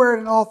 Everywhere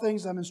and in all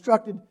things I'm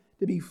instructed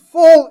to be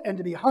full and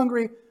to be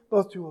hungry,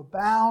 both to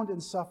abound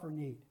and suffer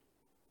need.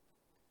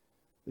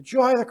 The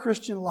joy of the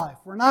Christian life.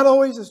 We're not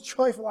always as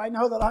joyful. I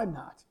know that I'm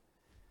not.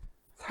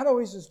 Not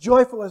always as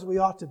joyful as we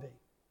ought to be.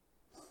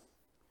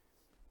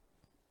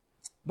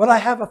 But I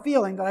have a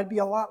feeling that I'd be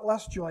a lot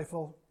less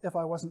joyful if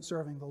I wasn't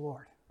serving the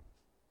Lord.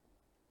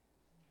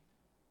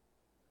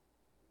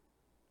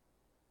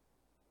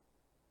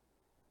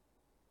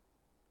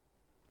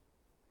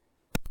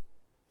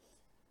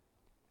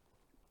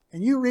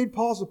 And you read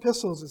Paul's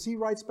epistles as he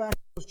writes back to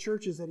those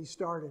churches that he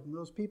started and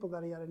those people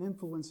that he had an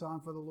influence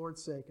on for the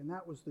Lord's sake. And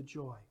that was the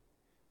joy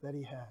that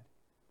he had.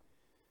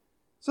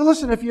 So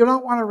listen, if you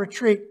don't want to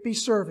retreat, be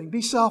serving,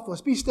 be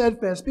selfless, be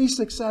steadfast, be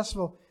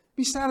successful,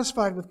 be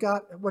satisfied with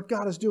God, what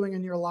God is doing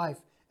in your life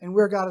and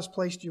where God has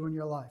placed you in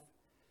your life.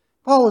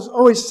 Paul was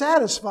always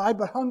satisfied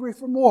but hungry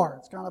for more.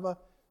 It's kind of a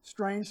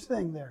strange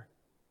thing there.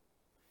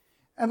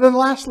 And then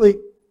lastly,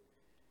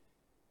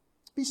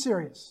 be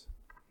serious.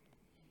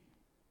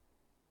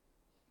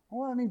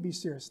 What do I mean be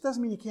serious? It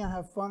doesn't mean you can't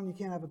have fun and you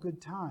can't have a good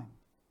time.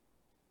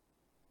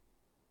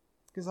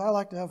 Because I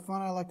like to have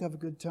fun, I like to have a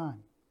good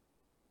time.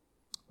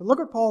 But look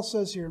what Paul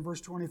says here in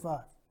verse 25.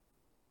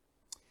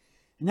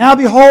 Now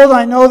behold,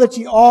 I know that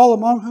ye all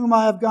among whom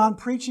I have gone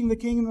preaching the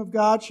kingdom of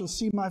God shall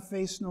see my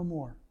face no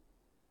more.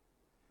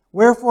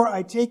 Wherefore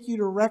I take you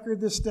to record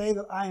this day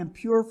that I am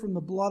pure from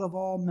the blood of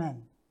all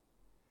men.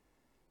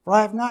 For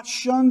I have not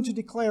shunned to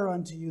declare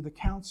unto you the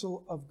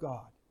counsel of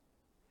God.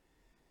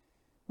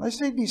 When I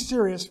say be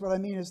serious, what I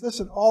mean is,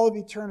 listen, all of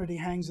eternity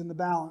hangs in the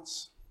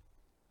balance.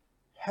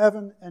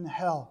 Heaven and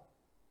hell.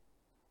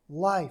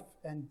 Life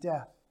and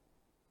death.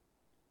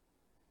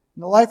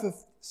 In the life of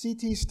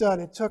C.T. Studd,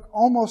 it took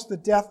almost the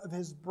death of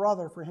his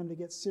brother for him to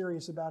get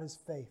serious about his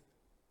faith.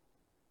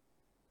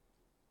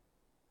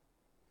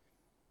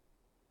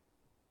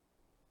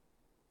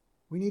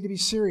 We need to be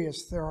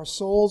serious. There are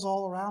souls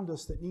all around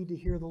us that need to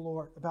hear the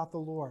Lord, about the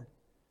Lord.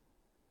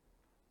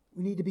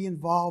 We need to be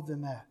involved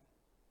in that.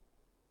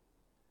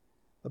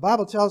 The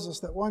Bible tells us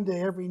that one day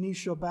every knee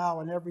shall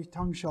bow and every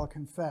tongue shall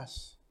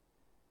confess,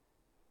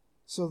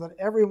 so that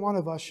every one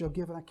of us shall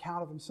give an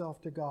account of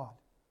himself to God.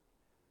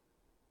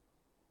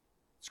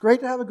 It's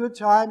great to have a good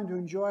time and to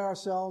enjoy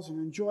ourselves and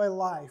enjoy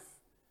life.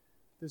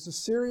 There's a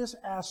serious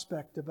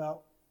aspect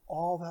about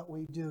all that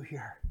we do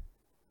here.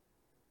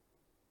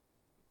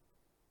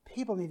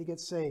 People need to get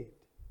saved.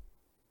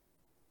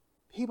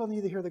 People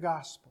need to hear the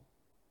gospel.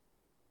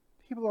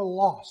 People are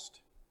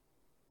lost.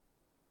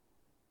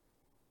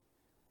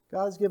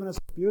 God has given us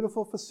a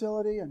beautiful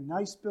facility, a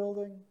nice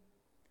building,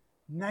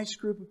 nice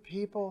group of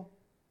people.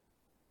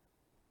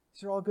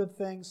 These are all good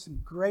things,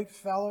 some great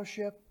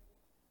fellowship.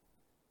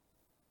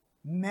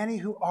 Many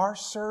who are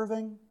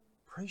serving,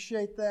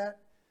 appreciate that.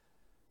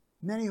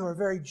 Many who are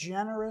very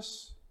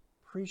generous,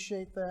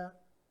 appreciate that.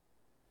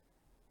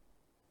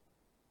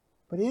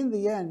 But in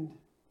the end,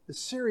 the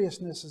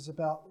seriousness is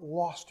about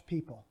lost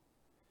people.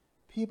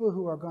 People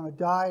who are going to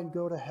die and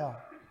go to hell.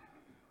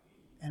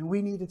 And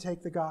we need to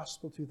take the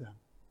gospel to them.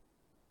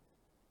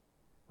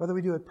 Whether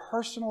we do it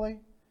personally,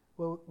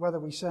 whether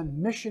we send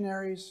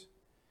missionaries,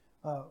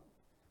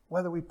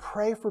 whether we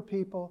pray for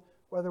people,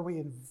 whether we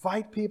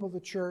invite people to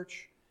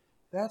church,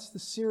 that's the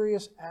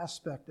serious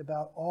aspect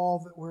about all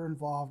that we're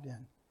involved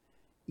in.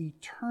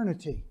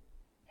 Eternity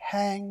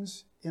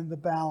hangs in the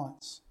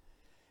balance.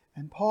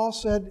 And Paul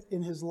said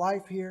in his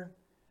life here,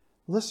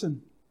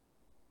 listen,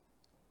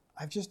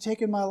 I've just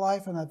taken my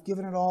life and I've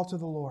given it all to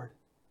the Lord.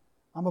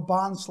 I'm a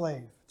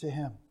bondslave to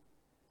Him.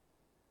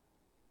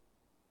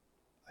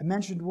 I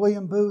mentioned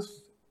William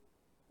Booth.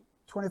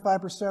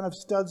 25% of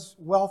Studd's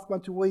wealth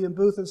went to William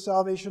Booth and the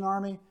Salvation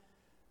Army.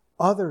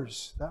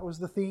 Others, that was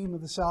the theme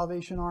of the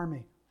Salvation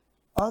Army.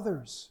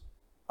 Others,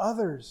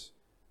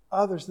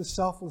 the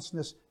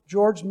selflessness.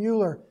 George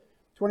Mueller,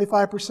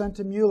 25%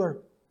 to Mueller.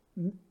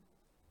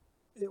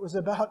 It was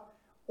about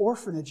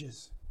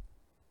orphanages.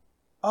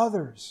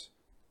 Others.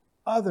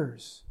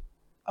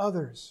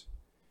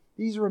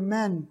 These were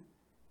men,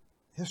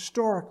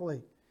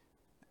 historically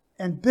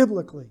and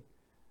biblically,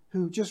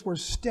 who just were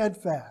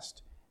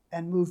steadfast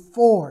and moved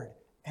forward,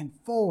 and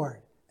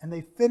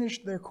they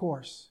finished their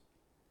course.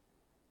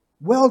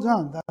 Well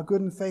done, thou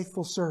good and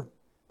faithful servant.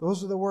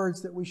 Those are the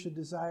words that we should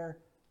desire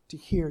to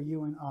hear,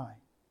 you and I.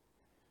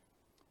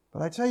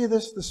 But I tell you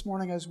this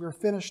morning as we're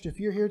finished, if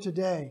you're here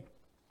today,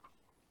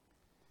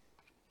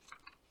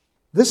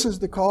 this is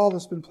the call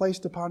that's been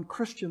placed upon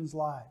Christians'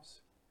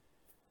 lives.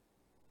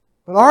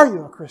 But are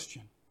you a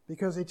Christian?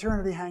 Because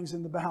eternity hangs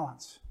in the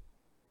balance.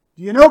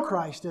 Do you know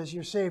Christ as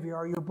your Savior?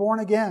 Are you born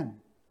again?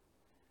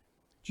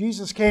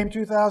 Jesus came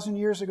 2,000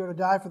 years ago to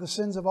die for the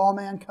sins of all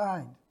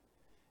mankind.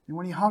 And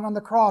when He hung on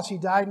the cross, He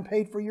died and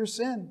paid for your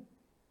sin.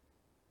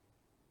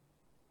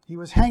 He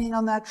was hanging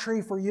on that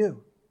tree for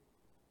you.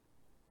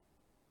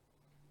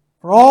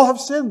 For all have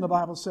sinned, the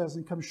Bible says,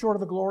 and come short of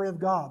the glory of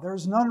God. There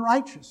is none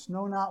righteous,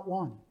 no, not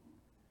one.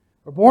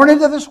 We're born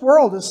into this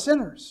world as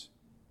sinners.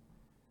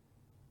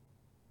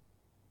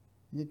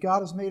 Yet God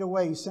has made a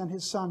way. He sent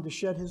His Son to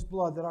shed His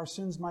blood that our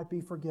sins might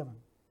be forgiven.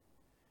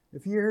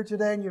 If you're here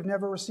today and you've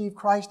never received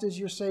Christ as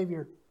your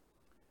Savior,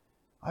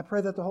 I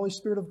pray that the Holy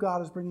Spirit of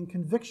God is bringing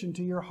conviction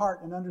to your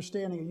heart and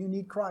understanding that you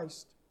need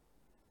Christ.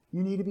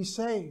 You need to be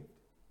saved.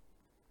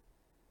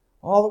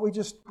 All that we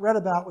just read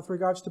about with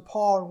regards to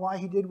Paul and why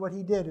he did what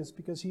he did is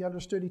because he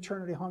understood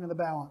eternity hung in the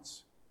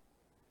balance.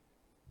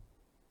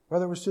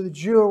 Whether it was to the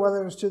Jew or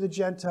whether it was to the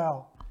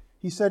Gentile.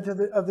 He said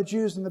of the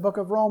Jews in the book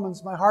of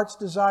Romans, my heart's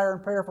desire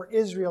and prayer for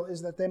Israel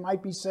is that they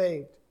might be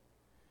saved.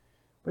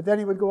 But then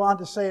he would go on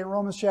to say in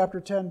Romans chapter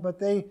 10, but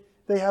they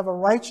have a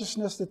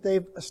righteousness that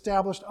they've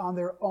established on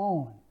their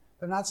own.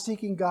 They're not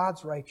seeking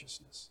God's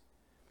righteousness.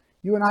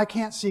 You and I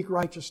can't seek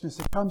righteousness.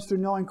 It comes through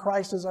knowing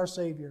Christ as our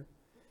Savior.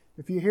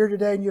 If you're here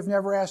today and you've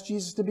never asked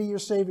Jesus to be your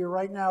Savior,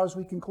 right now as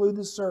we conclude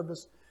this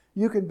service,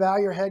 you can bow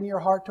your head and your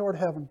heart toward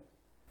heaven.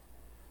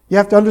 You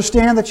have to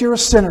understand that you're a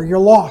sinner. You're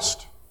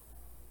lost.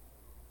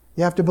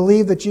 You have to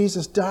believe that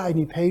Jesus died and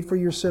He paid for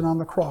your sin on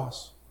the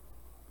cross.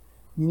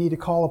 You need to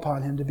call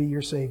upon Him to be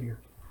your Savior.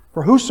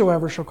 For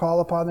whosoever shall call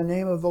upon the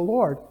name of the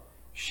Lord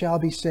shall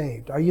be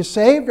saved. Are you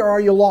saved or are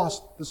you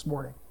lost this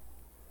morning?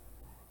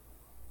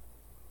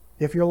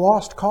 If you're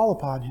lost, call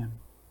upon Him.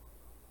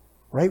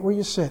 Right where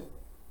you sit.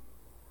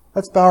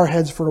 Let's bow our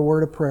heads for a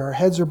word of prayer. Our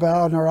heads are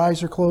bowed and our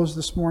eyes are closed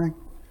this morning.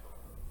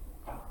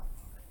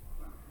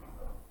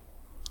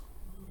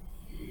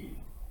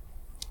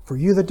 For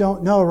you that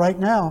don't know right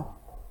now,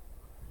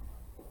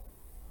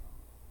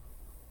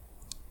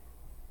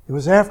 it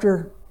was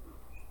after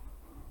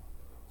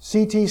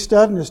C.T.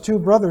 Studd and his two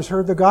brothers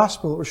heard the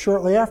gospel. It was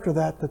shortly after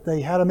that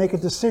they had to make a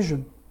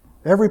decision.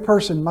 Every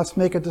person must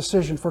make a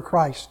decision for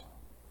Christ.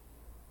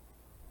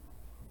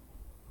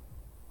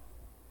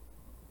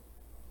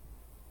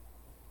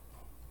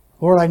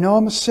 Lord, I know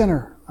I'm a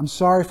sinner. I'm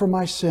sorry for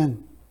my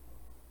sin.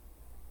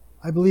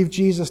 I believe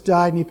Jesus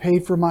died and He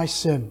paid for my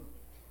sin.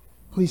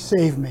 Please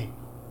save me.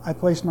 I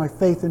place my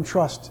faith and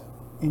trust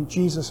in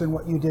Jesus and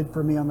what You did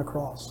for me on the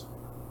cross.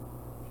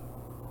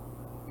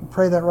 You can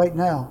pray that right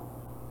now.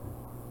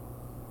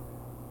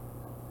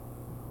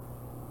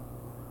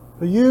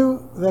 For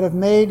you that have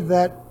made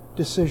that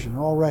decision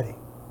already,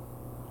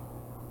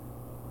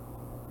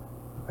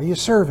 are you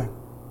serving?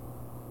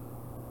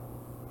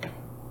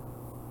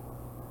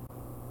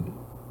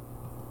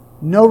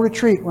 No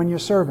retreat when you're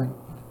serving.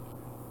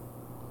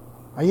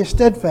 Are you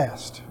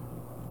steadfast?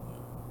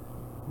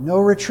 No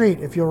retreat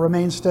if you'll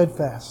remain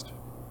steadfast.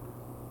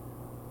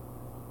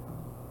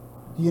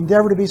 Do you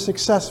endeavor to be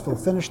successful?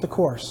 Finish the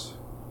course.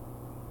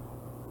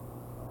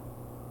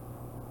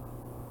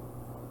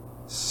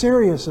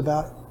 Serious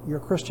about your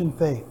Christian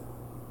faith.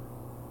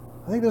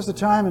 I think there's a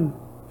time in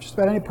just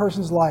about any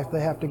person's life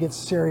they have to get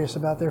serious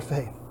about their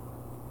faith.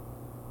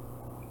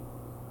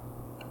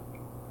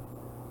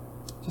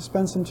 Just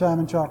spend some time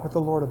and talk with the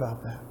Lord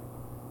about that.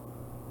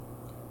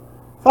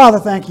 Father,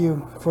 thank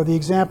You for the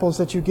examples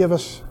that You give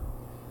us,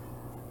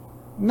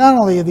 not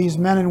only of these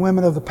men and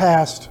women of the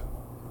past,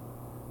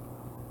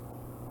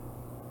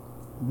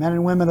 men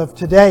and women of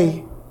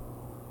today,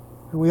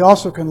 who we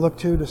also can look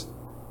to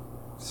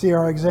see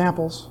our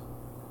examples.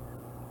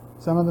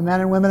 Some of the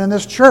men and women in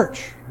this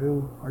church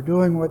who are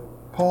doing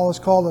what Paul has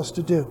called us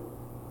to do.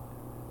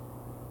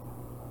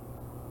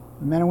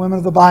 The men and women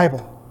of the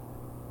Bible.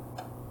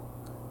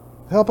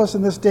 Help us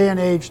in this day and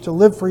age to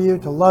live for You,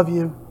 to love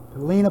You, to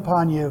lean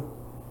upon You,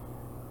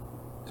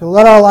 to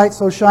let our light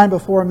so shine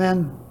before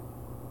men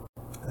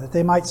that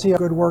they might see our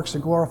good works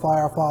and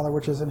glorify our Father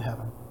which is in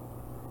heaven.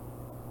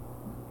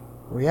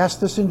 We ask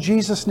this in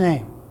Jesus'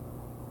 name.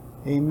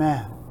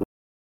 Amen.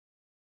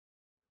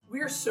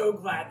 We are so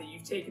glad that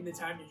you've taken the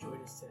time to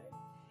join us today.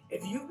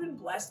 If you've been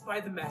blessed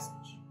by the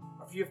message,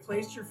 or if you have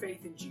placed your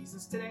faith in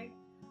Jesus today,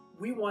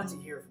 we want to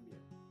hear from you.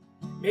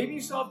 Maybe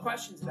you still have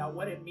questions about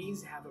what it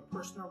means to have a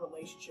personal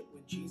relationship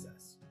with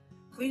Jesus.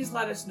 Please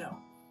let us know,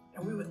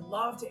 and we would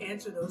love to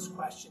answer those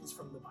questions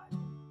from the Bible.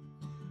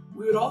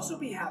 We would also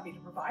be happy to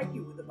provide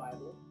you with the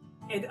Bible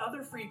and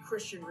other free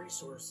Christian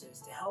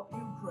resources to help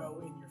you grow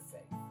in your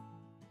faith.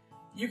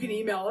 You can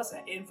email us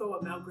at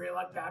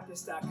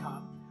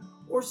info@mountgreylockbaptist.com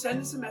or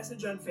send us a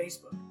message on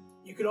Facebook.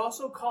 You could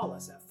also call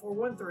us at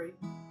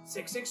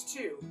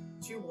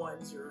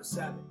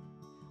 413-662-2107.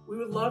 We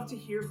would love to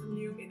hear from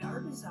you, and our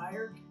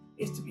desire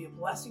is to be a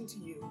blessing to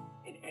you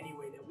in any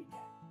way that we can.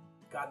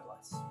 God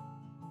bless.